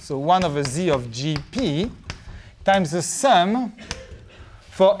 so 1 over z of gp, times the sum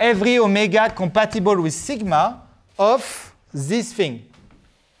for every omega compatible with sigma of this thing.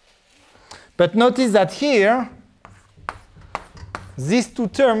 But notice that here, these two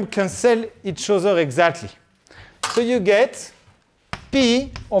terms cancel each other exactly. So you get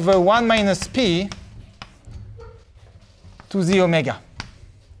p over 1 minus p to the omega.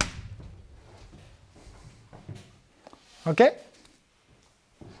 Okay?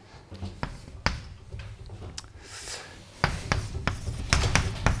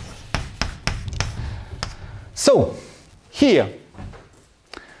 So, here,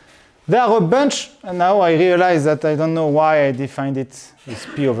 there are a bunch, and now I realize that I don't know why I defined it with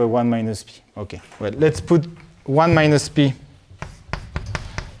p over 1 minus p. Okay, well, let's put 1 minus p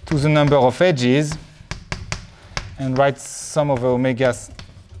to the number of edges and write sum over omegas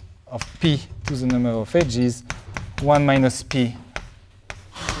of p to the number of edges, 1 minus p,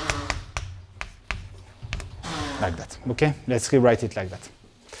 like that. Okay, let's rewrite it like that.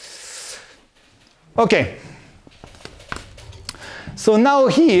 Okay. So now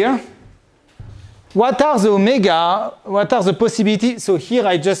here, what are the omega? What are the possibilities? So here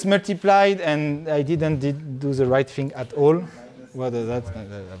I just multiplied and I didn't do the right thing at all. What is that?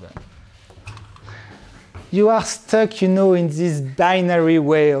 You are stuck, you know, in this binary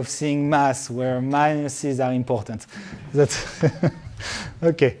way of seeing math where minuses are important. That's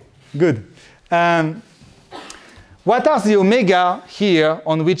okay, good. What are the omega here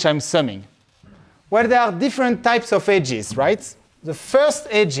on which I'm summing? Well, there are different types of edges, right? The first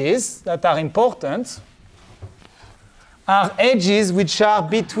edges that are important are edges which are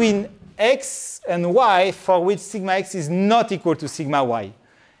between x and y for which sigma x is not equal to sigma y.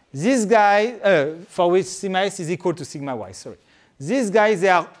 This guy, for which sigma x is equal to sigma y, sorry. These guys, they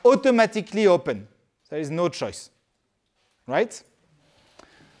are automatically open. There is no choice, right?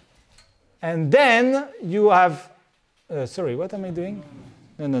 And then you have, sorry, what am I doing?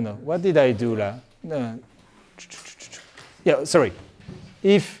 No. What did I do là? No. Yeah, sorry.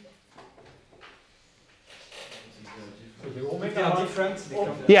 If the omega are different,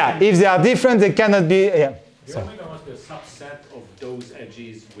 if they are different, they cannot be. Yeah. The omega must be a subset of those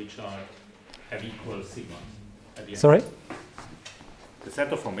edges which are have equal sigma at the end. Sorry? The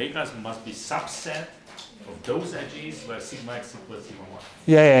set of omegas must be subset of those edges where sigma x equals sigma y.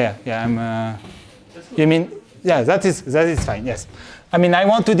 Yeah. You mean, yeah, that is fine, yes. I mean, I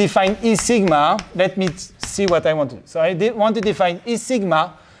want to define E sigma. Let me see what I want to do. So I want to define E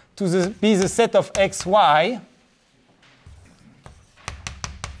sigma to be the set of x, y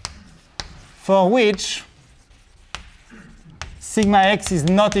for which sigma x is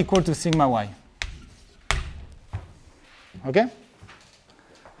not equal to sigma y. Okay?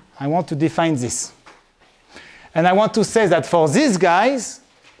 I want to define this. And I want to say that for these guys,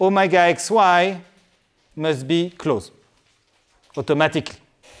 omega xy must be closed automatically.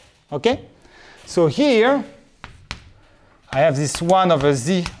 Okay? So here, I have this 1 over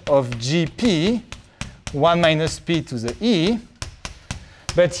z of gp, 1 minus p to the e.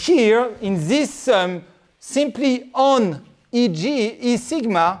 But here, in this sum, simply on E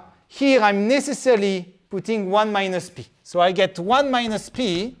sigma, here I'm necessarily putting 1 minus p. So I get 1 minus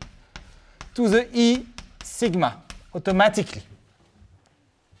p to the E sigma automatically.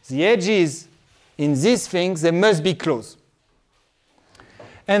 The edges in these things, they must be closed.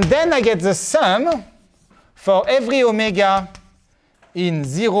 And then I get the sum for every omega in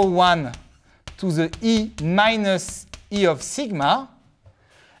 0, 1 to the E minus E of sigma.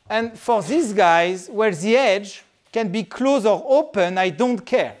 And for these guys, where the edge can be closed or open, I don't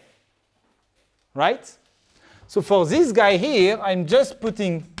care. Right? So for this guy here, I'm just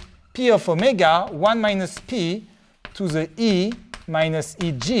putting P of omega, 1 minus P to the E minus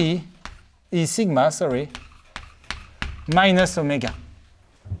EG, E sigma, sorry, minus omega.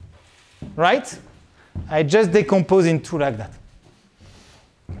 Right? I just decompose in two like that.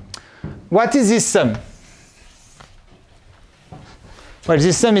 What is this sum? Well,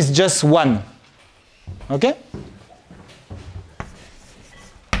 this sum is just 1. Okay?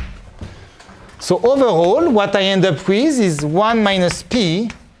 So overall, what I end up with is 1 minus P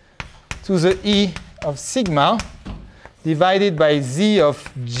to the E of sigma divided by Z of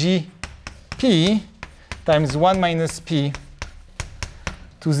GP times 1 minus P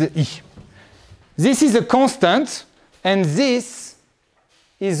to the E. This is a constant, and this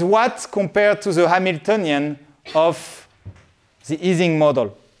is what compared to the Hamiltonian of the Ising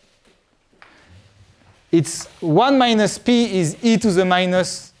model. It's 1 minus P is e to the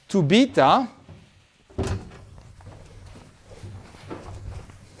minus 2 beta.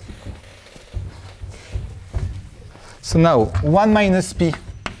 So now 1 minus P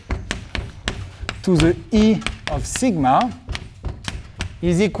to the E of sigma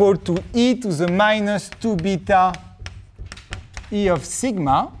is equal to e to the minus 2 beta E of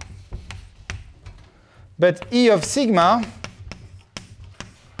sigma. But E of sigma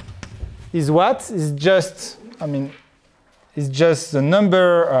is what? Is just, I mean, is just the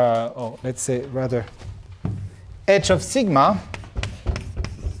number, or let's say rather, h of sigma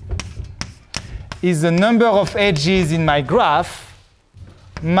is the number of edges in my graph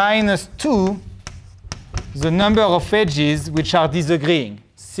minus 2 the number of edges which are disagreeing.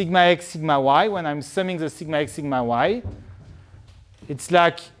 Sigma x, sigma y, when I'm summing the sigma x, sigma y, it's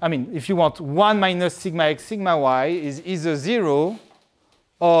like, I mean, if you want 1 minus sigma x, sigma y is either 0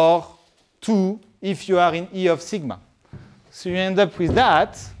 or 2 if you are in E of sigma. So you end up with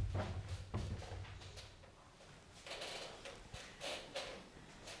that.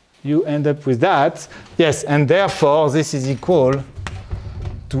 You end up with that. Yes, and therefore this is equal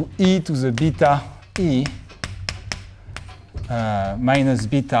to e to the beta E minus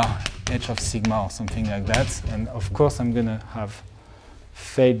beta h of sigma or something like that. And of course, I'm going to have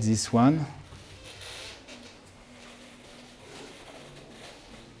fade this one.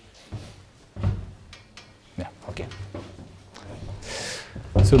 Yeah, OK.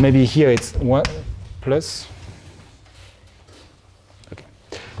 So maybe here it's 1 plus. OK.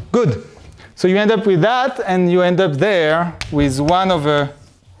 Good. So you end up with that, and you end up there with 1 over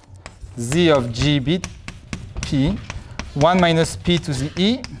z of g bit p, 1 minus p to the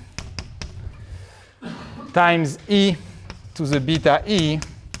e, times e to the beta e,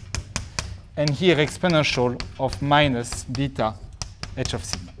 and here exponential of minus beta h of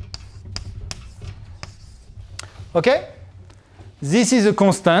sigma. OK? This is a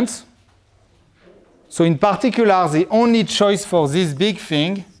constant. So in particular, the only choice for this big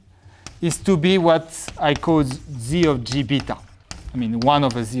thing is to be what I call z of g beta. I mean, 1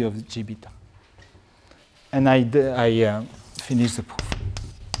 over z of g beta. And I finish the proof.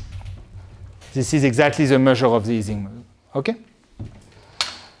 This is exactly the measure of the Ising model. OK?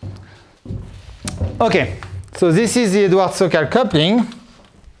 OK. So this is the Edwards-Sokal coupling.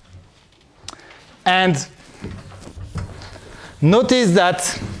 And notice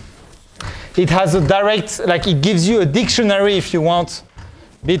that it has a direct, like it gives you a dictionary if you want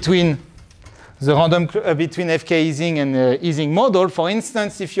between the random, between FK Ising and Ising model. For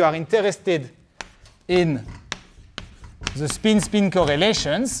instance, if you are interested in the spin-spin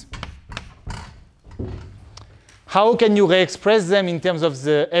correlations, how can you re-express them in terms of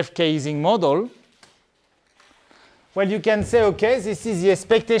the FK Ising model? Well, you can say, okay, this is the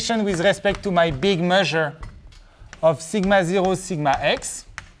expectation with respect to my big measure of sigma 0, sigma x.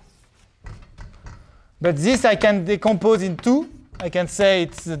 But this I can decompose in two. I can say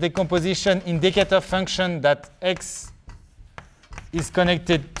it's the decomposition indicator function that x is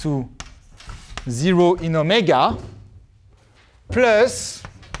connected to 0 in omega, plus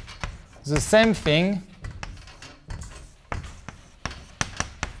the same thing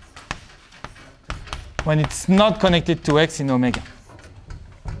when it's not connected to x in omega.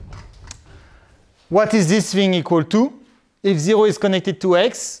 What is this thing equal to? If 0 is connected to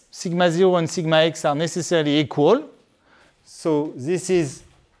x, sigma 0 and sigma x are necessarily equal. So this is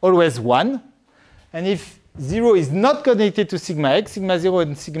always 1. And if 0 is not connected to sigma x, sigma 0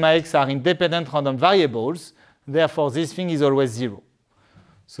 and sigma x are independent random variables. Therefore, this thing is always 0.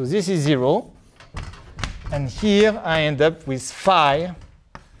 So this is 0. And here I end up with phi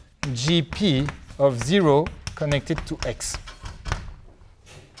gp of 0 connected to x.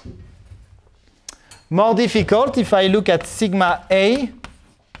 More difficult if I look at sigma a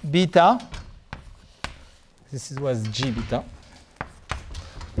beta. This was g beta.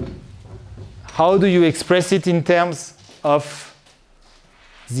 How do you express it in terms of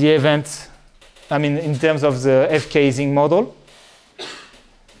the event, I mean, in terms of the FK Ising model?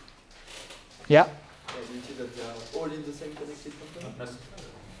 Yeah? Do you see that they are all in the same connected component? Not necessarily.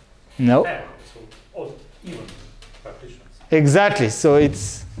 No. Yeah, so all even partitions. Exactly. So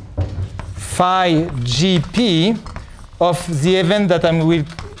it's phi gp of the event that I will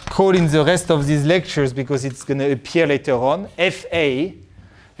call in the rest of these lectures because it's going to appear later on, fa.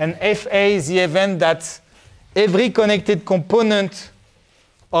 And fa is the event that every connected component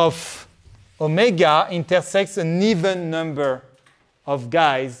of omega intersects an even number of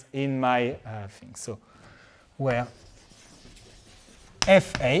guys in my thing. So where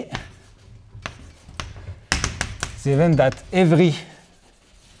fa is the event that every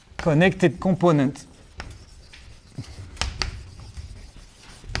connected component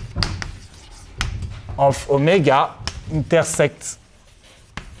of omega intersects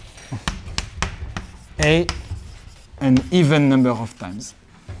an even number of times.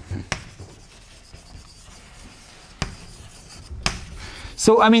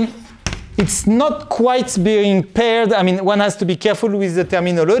 So, I mean, it's not quite being paired. I mean, one has to be careful with the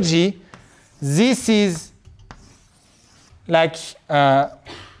terminology. This is like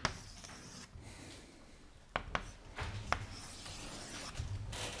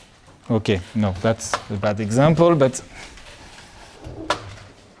okay, no, that's a bad example, but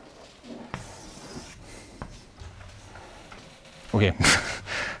okay.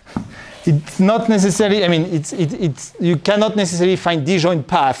 It's not necessarily, I mean, it's you cannot necessarily find disjoint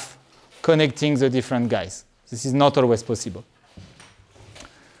path connecting the different guys. This is not always possible.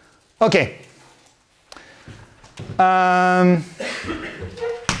 Okay.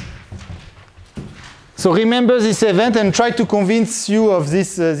 So remember this event and try to convince you of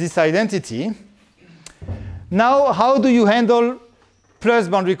this, this identity. Now, how do you handle plus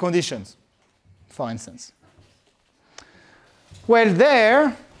boundary conditions, for instance? Well,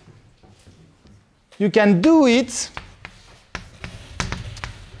 there, you can do it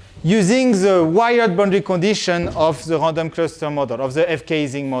using the wired boundary condition of the random cluster model, of the FK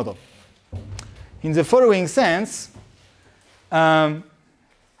Ising model. In the following sense,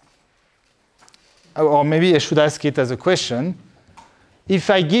 or maybe I should ask it as a question. If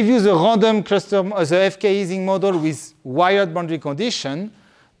I give you the random cluster, the FK Ising model with wired boundary condition,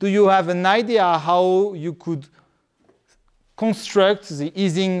 do you have an idea how you could construct the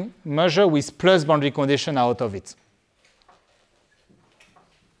Ising measure with plus boundary condition out of it?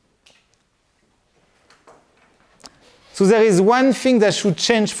 So there is one thing that should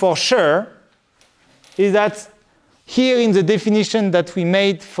change for sure, is that here in the definition that we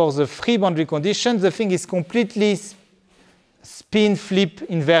made for the free boundary condition, the thing is completely spin flip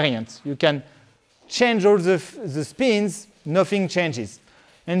invariant. You can change all the spins, nothing changes.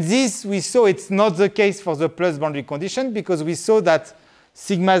 And this, we saw it's not the case for the plus boundary condition because we saw that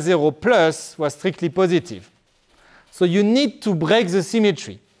sigma 0 plus was strictly positive. So you need to break the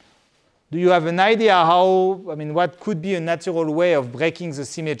symmetry. Do you have an idea how, I mean, what could be a natural way of breaking the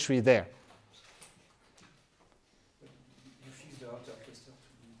symmetry there? You fix the outer cluster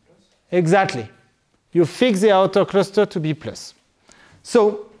to be plus? Exactly. You fix the outer cluster to be plus.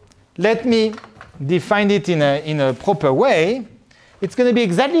 So let me define it in a proper way. It's going to be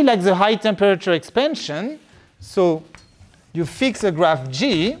exactly like the high temperature expansion. So you fix a graph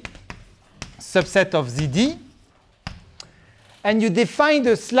G, subset of ZD, and you define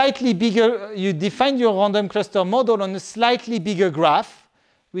a slightly bigger, you define your random cluster model on a slightly bigger graph,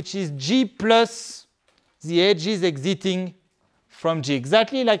 which is G plus the edges exiting from G,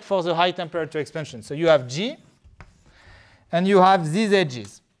 exactly like for the high temperature expansion. So you have G, and you have these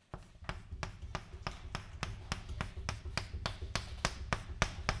edges.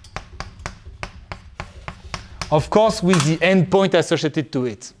 Of course, with the endpoint associated to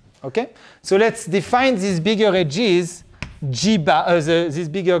it. Okay? So let's define these bigger edges, G bar, this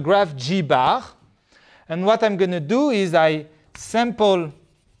bigger graph G bar. And what I'm going to do is I sample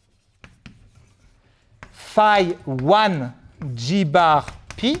phi 1 G bar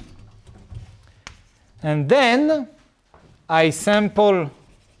P. And then I sample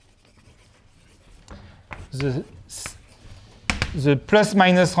the plus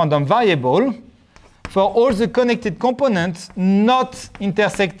minus random variable for all the connected components not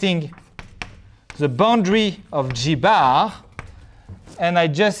intersecting the boundary of G bar, and I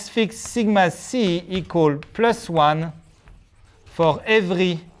just fix sigma C equal +1 for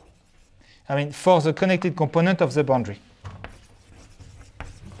every, for the connected component of the boundary.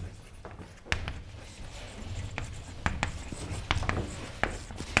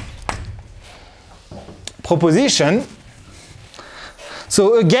 Proposition.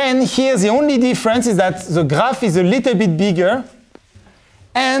 So again, here the only difference is that the graph is a little bit bigger,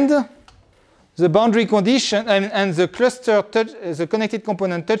 and the boundary condition and the cluster, the connected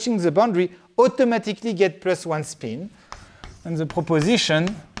component touching the boundary automatically get +1 spin. And the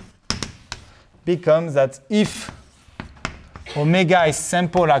proposition becomes that if omega is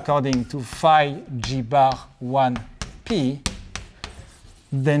sampled according to phi G bar 1 P,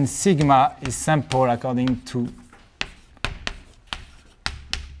 then sigma is sampled according to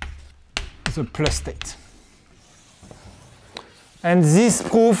the plus state. And this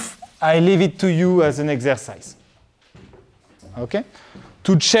proof, I leave it to you as an exercise. Okay?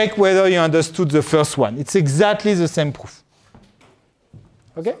 To check whether you understood the first one. It's exactly the same proof.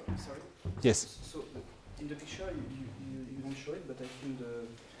 Okay? Sorry? Yes. So in the picture, you don't show it, but I think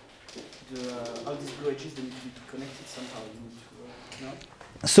all these blue edges, they need to be connected somehow. You need to, no?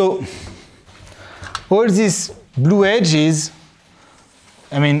 So all these blue edges,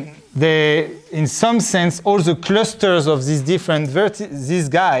 they, in some sense, all the clusters of these different these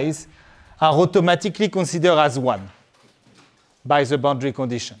guys are automatically considered as one by the boundary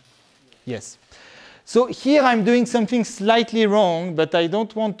condition. Yes. So here I'm doing something slightly wrong, but I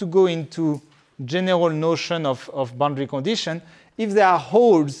don't want to go into general notion of boundary condition. If there are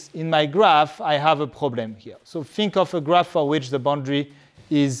holes in my graph, I have a problem here. So think of a graph for which the boundary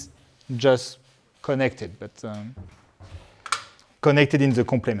is just connected, but connected in the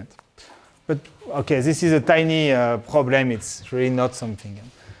complement. But OK, this is a tiny problem. It's really not something.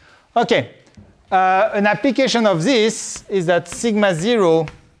 OK, an application of this is that sigma 0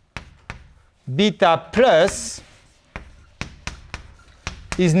 beta plus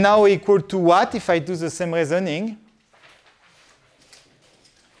is now equal to what if I do the same reasoning?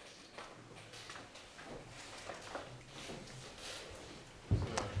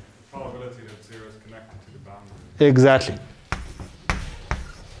 Probability that 0 is connected to the boundary. Exactly.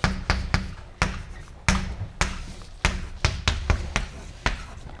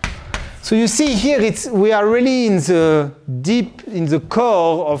 So you see here, we are really in the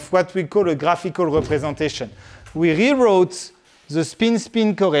core of what we call a graphical representation. We rewrote the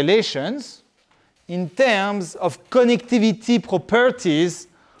spin-spin correlations in terms of connectivity properties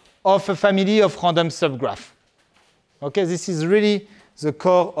of a family of random subgraph. Okay, this is really the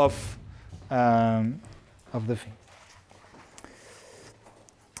core of the thing.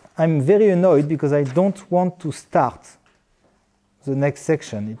 I'm very annoyed because I don't want to start the next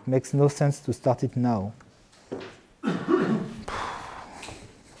section. It makes no sense to start it now.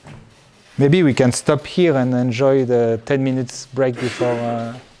 Maybe we can stop here and enjoy the 10 minutes break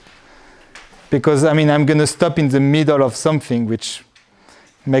before. Because, I'm going to stop in the middle of something which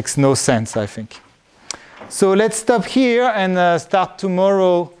makes no sense, I think. So let's stop here and start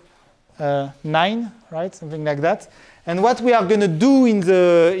tomorrow 9, right? Something like that. And what we are going to do in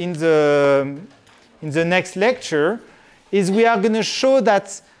the next lecture is we are going to show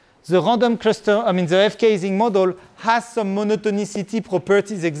that the random cluster, the FK Ising model has some monotonicity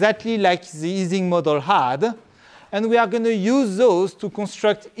properties exactly like the Ising model had. And we are going to use those to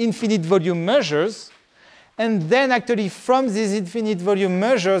construct infinite volume measures. And then actually from these infinite volume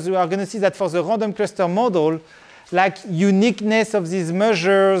measures, we are going to see that for the random cluster model, like uniqueness of these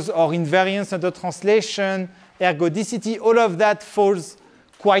measures or invariance under translation, ergodicity, all of that falls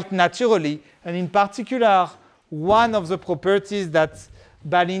quite naturally. And in particular, one of the properties that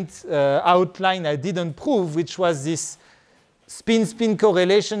Balint outlined I didn't prove, which was this spin-spin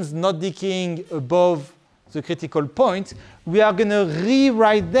correlations not decaying above the critical point, we are going to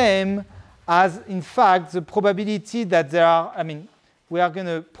rewrite them as, in fact, the probability that there are, we are going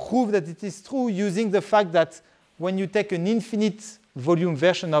to prove that it is true using the fact that when you take an infinite volume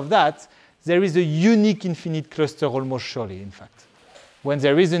version of that, there is a unique infinite cluster almost surely, in fact. When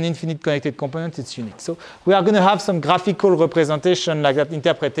there is an infinite connected component, it's unique. So we are going to have some graphical representation, like that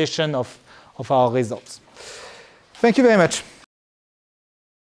interpretation of our results. Thank you very much.